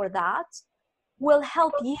find for that will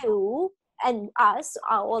help you and us,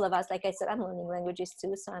 all of us. Like I said, I'm learning languages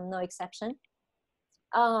too, so I'm no exception,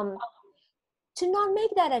 to not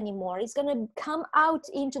make that anymore. It's going to come out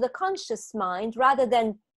into the conscious mind rather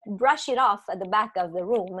than brush it off at the back of the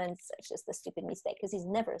room and it's just a stupid mistake, because it's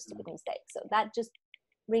never a stupid mistake. So that just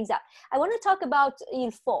brings out. I want to talk about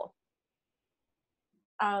il faut.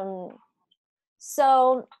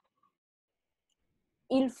 So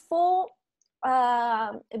il faut,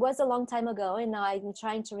 it was a long time ago, and I'm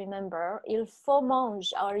trying to remember. Il faut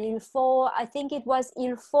manger, or il faut, I think it was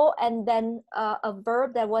il faut and then a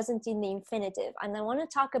verb that wasn't in the infinitive. And I want to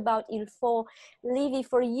talk about il faut, Livy,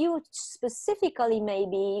 for you specifically.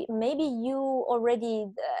 Maybe you already,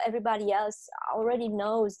 everybody else already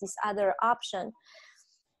knows this other option.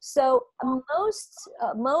 So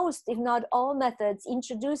most, if not all methods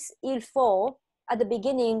introduce il faut at the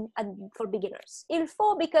beginning for beginners. Il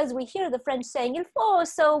faut, because we hear the French saying il faut,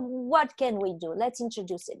 so what can we do? Let's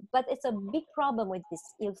introduce it. But it's a big problem with this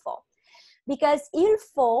il faut, because il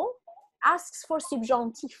faut asks for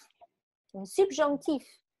subjunctif. And subjunctif,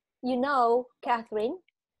 you know, Catherine,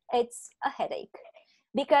 it's a headache,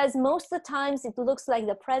 because most of the times it looks like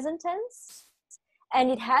the present tense, and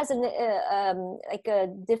it has like a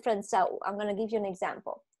different. So I'm going to give you an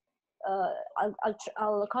example.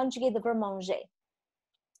 I'll conjugate the verb manger.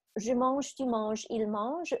 Je mange, tu manges, il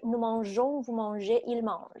mange, nous mangeons, vous mangez, il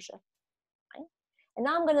mange. Right? And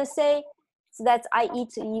now I'm going to say, so that's I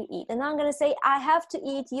eat, you eat. And now I'm going to say, I have to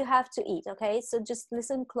eat, you have to eat. Okay, so just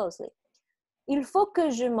listen closely. Il faut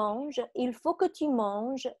que je mange, il faut que tu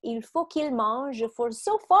manges, il faut qu'il mange. For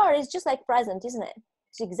so far, it's just like present, isn't it?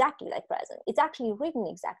 It's exactly like present. It's actually written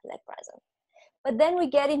exactly like present. But then we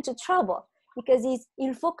get into trouble, because it's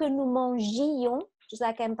il faut que nous mangions, just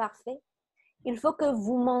like imparfait. Il faut que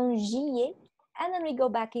vous mangiez, and then we go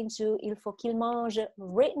back into il faut qu'il mange,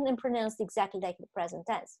 written and pronounced exactly like the present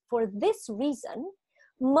tense. For this reason,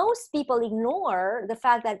 most people ignore the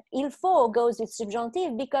fact that il faut goes with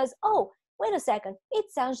subjunctive, because, oh, wait a second,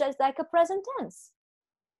 it sounds just like a present tense.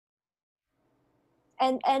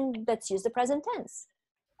 And let's use the present tense.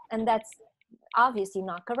 And that's obviously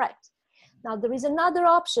not correct. Now, there is another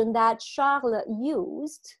option that Charles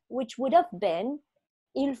used, which would have been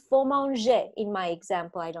il faut manger. In my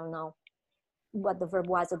example, I don't know what the verb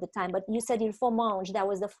was at the time, but you said il faut manger. That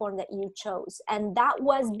was the form that you chose. And that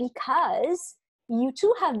was because you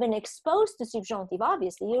too have been exposed to subjunctive.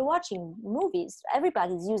 Obviously, you're watching movies.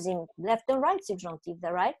 Everybody's using left and right subjunctive,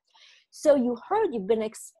 right? So you heard, you've been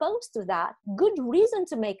exposed to that. Good reason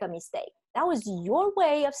to make a mistake. That was your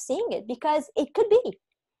way of seeing it, because it could be.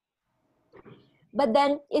 But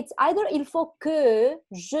then it's either il faut que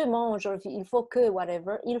je mange, or il faut que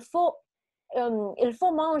whatever. Il faut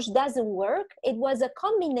mange doesn't work. It was a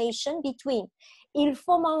combination between il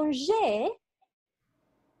faut manger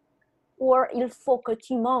or il faut que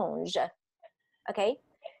tu manges. Okay?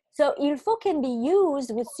 So il faut can be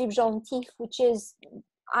used with subjunctif, which is,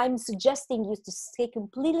 I'm suggesting you to stay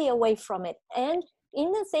completely away from it, and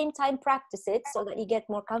in the same time practice it so that you get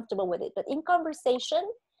more comfortable with it. But in conversation,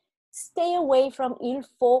 stay away from il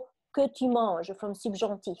faut que tu manges, from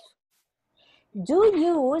subjunctif. Do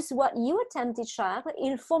use what you attempted, Charles,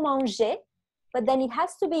 il faut manger, but then it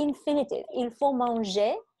has to be infinitive. Il faut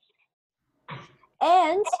manger.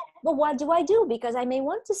 And, but what do I do? Because I may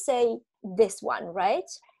want to say this one, right?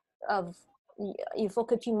 Of il faut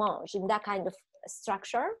que tu manges, in that kind of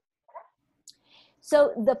structure.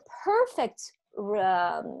 So the perfect,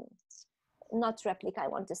 not replica, I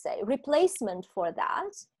want to say, replacement for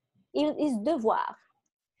that is devoir.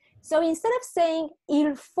 So instead of saying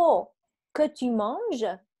il faut que tu manges,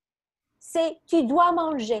 c'est tu dois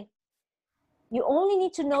manger. You only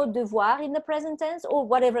need to know devoir in the present tense, or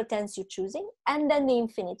whatever tense you're choosing, and then the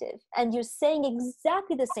infinitive. And you're saying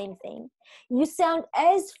exactly the same thing. You sound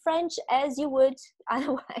as French as you would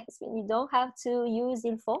otherwise. You don't have to use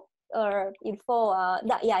il faut, or il faut,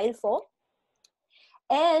 il faut.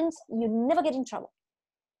 And you never get in trouble.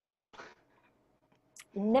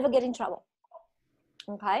 You never get in trouble.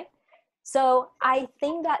 Okay? So I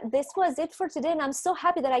think that this was it for today, and I'm so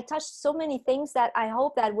happy that I touched so many things that I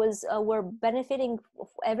hope that were benefiting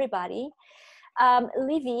everybody.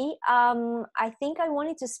 Livy, I think I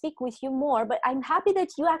wanted to speak with you more, but I'm happy that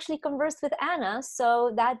you actually conversed with Anna,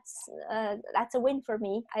 so that's a win for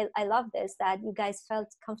me. I love this, that you guys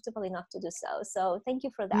felt comfortable enough to do so. So thank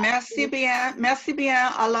you for that. Merci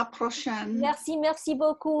bien, à la prochaine. Merci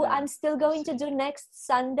beaucoup. I'm still going to do next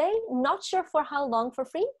Sunday. Not sure for how long, for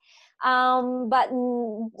free. But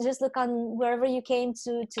just look on wherever you came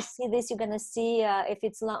to see this. You're gonna see if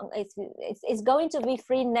it's long. It's going to be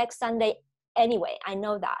free next Sunday anyway. I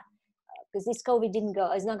know that because this COVID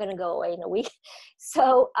it's not gonna go away in a week.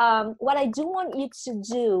 So what I do want you to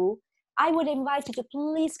do, I would invite you to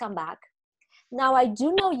please come back. Now I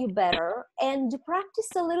do know you better, and to practice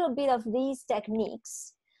a little bit of these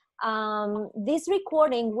techniques. This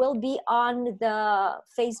recording will be on the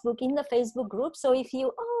Facebook, in the Facebook group. So if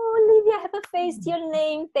you, oh, Olivia, I have effaced your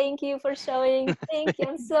name. Thank you for showing. Thank you.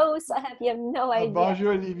 I'm so happy. You have no idea.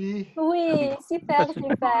 Bonjour, Olivia. Oui, super,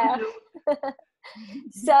 super.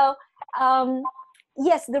 So,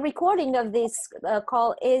 yes, the recording of this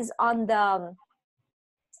call is on the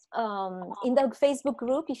in the Facebook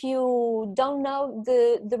group. If you don't know,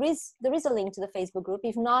 there is a link to the Facebook group.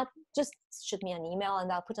 If not, just shoot me an email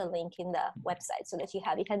and I'll put a link in the website so that you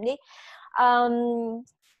have it handy.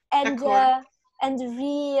 And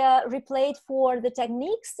replay it for the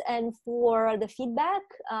techniques and for the feedback.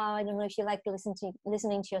 I don't know if you like to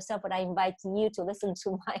listening to yourself, but I invite you to listen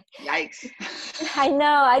to my. Yikes! I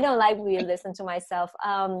know I don't like to listen to myself.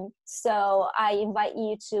 So I invite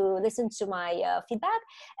you to listen to my feedback,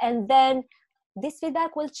 and then this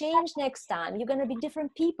feedback will change next time. You're gonna be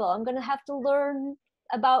different people. I'm gonna have to learn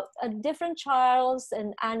about a different Charles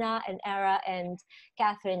and Anna and Era and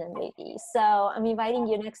Catherine and Lily. So I'm inviting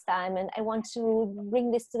you next time, and I want to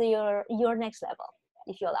bring this to your next level,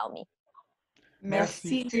 if you allow me.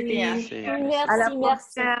 Merci. Merci, À la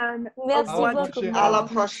merci. prochaine. Merci beaucoup. À la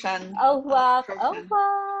prochaine. Au revoir. Au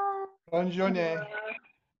revoir. Bonne journée.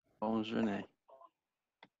 Bonne journée.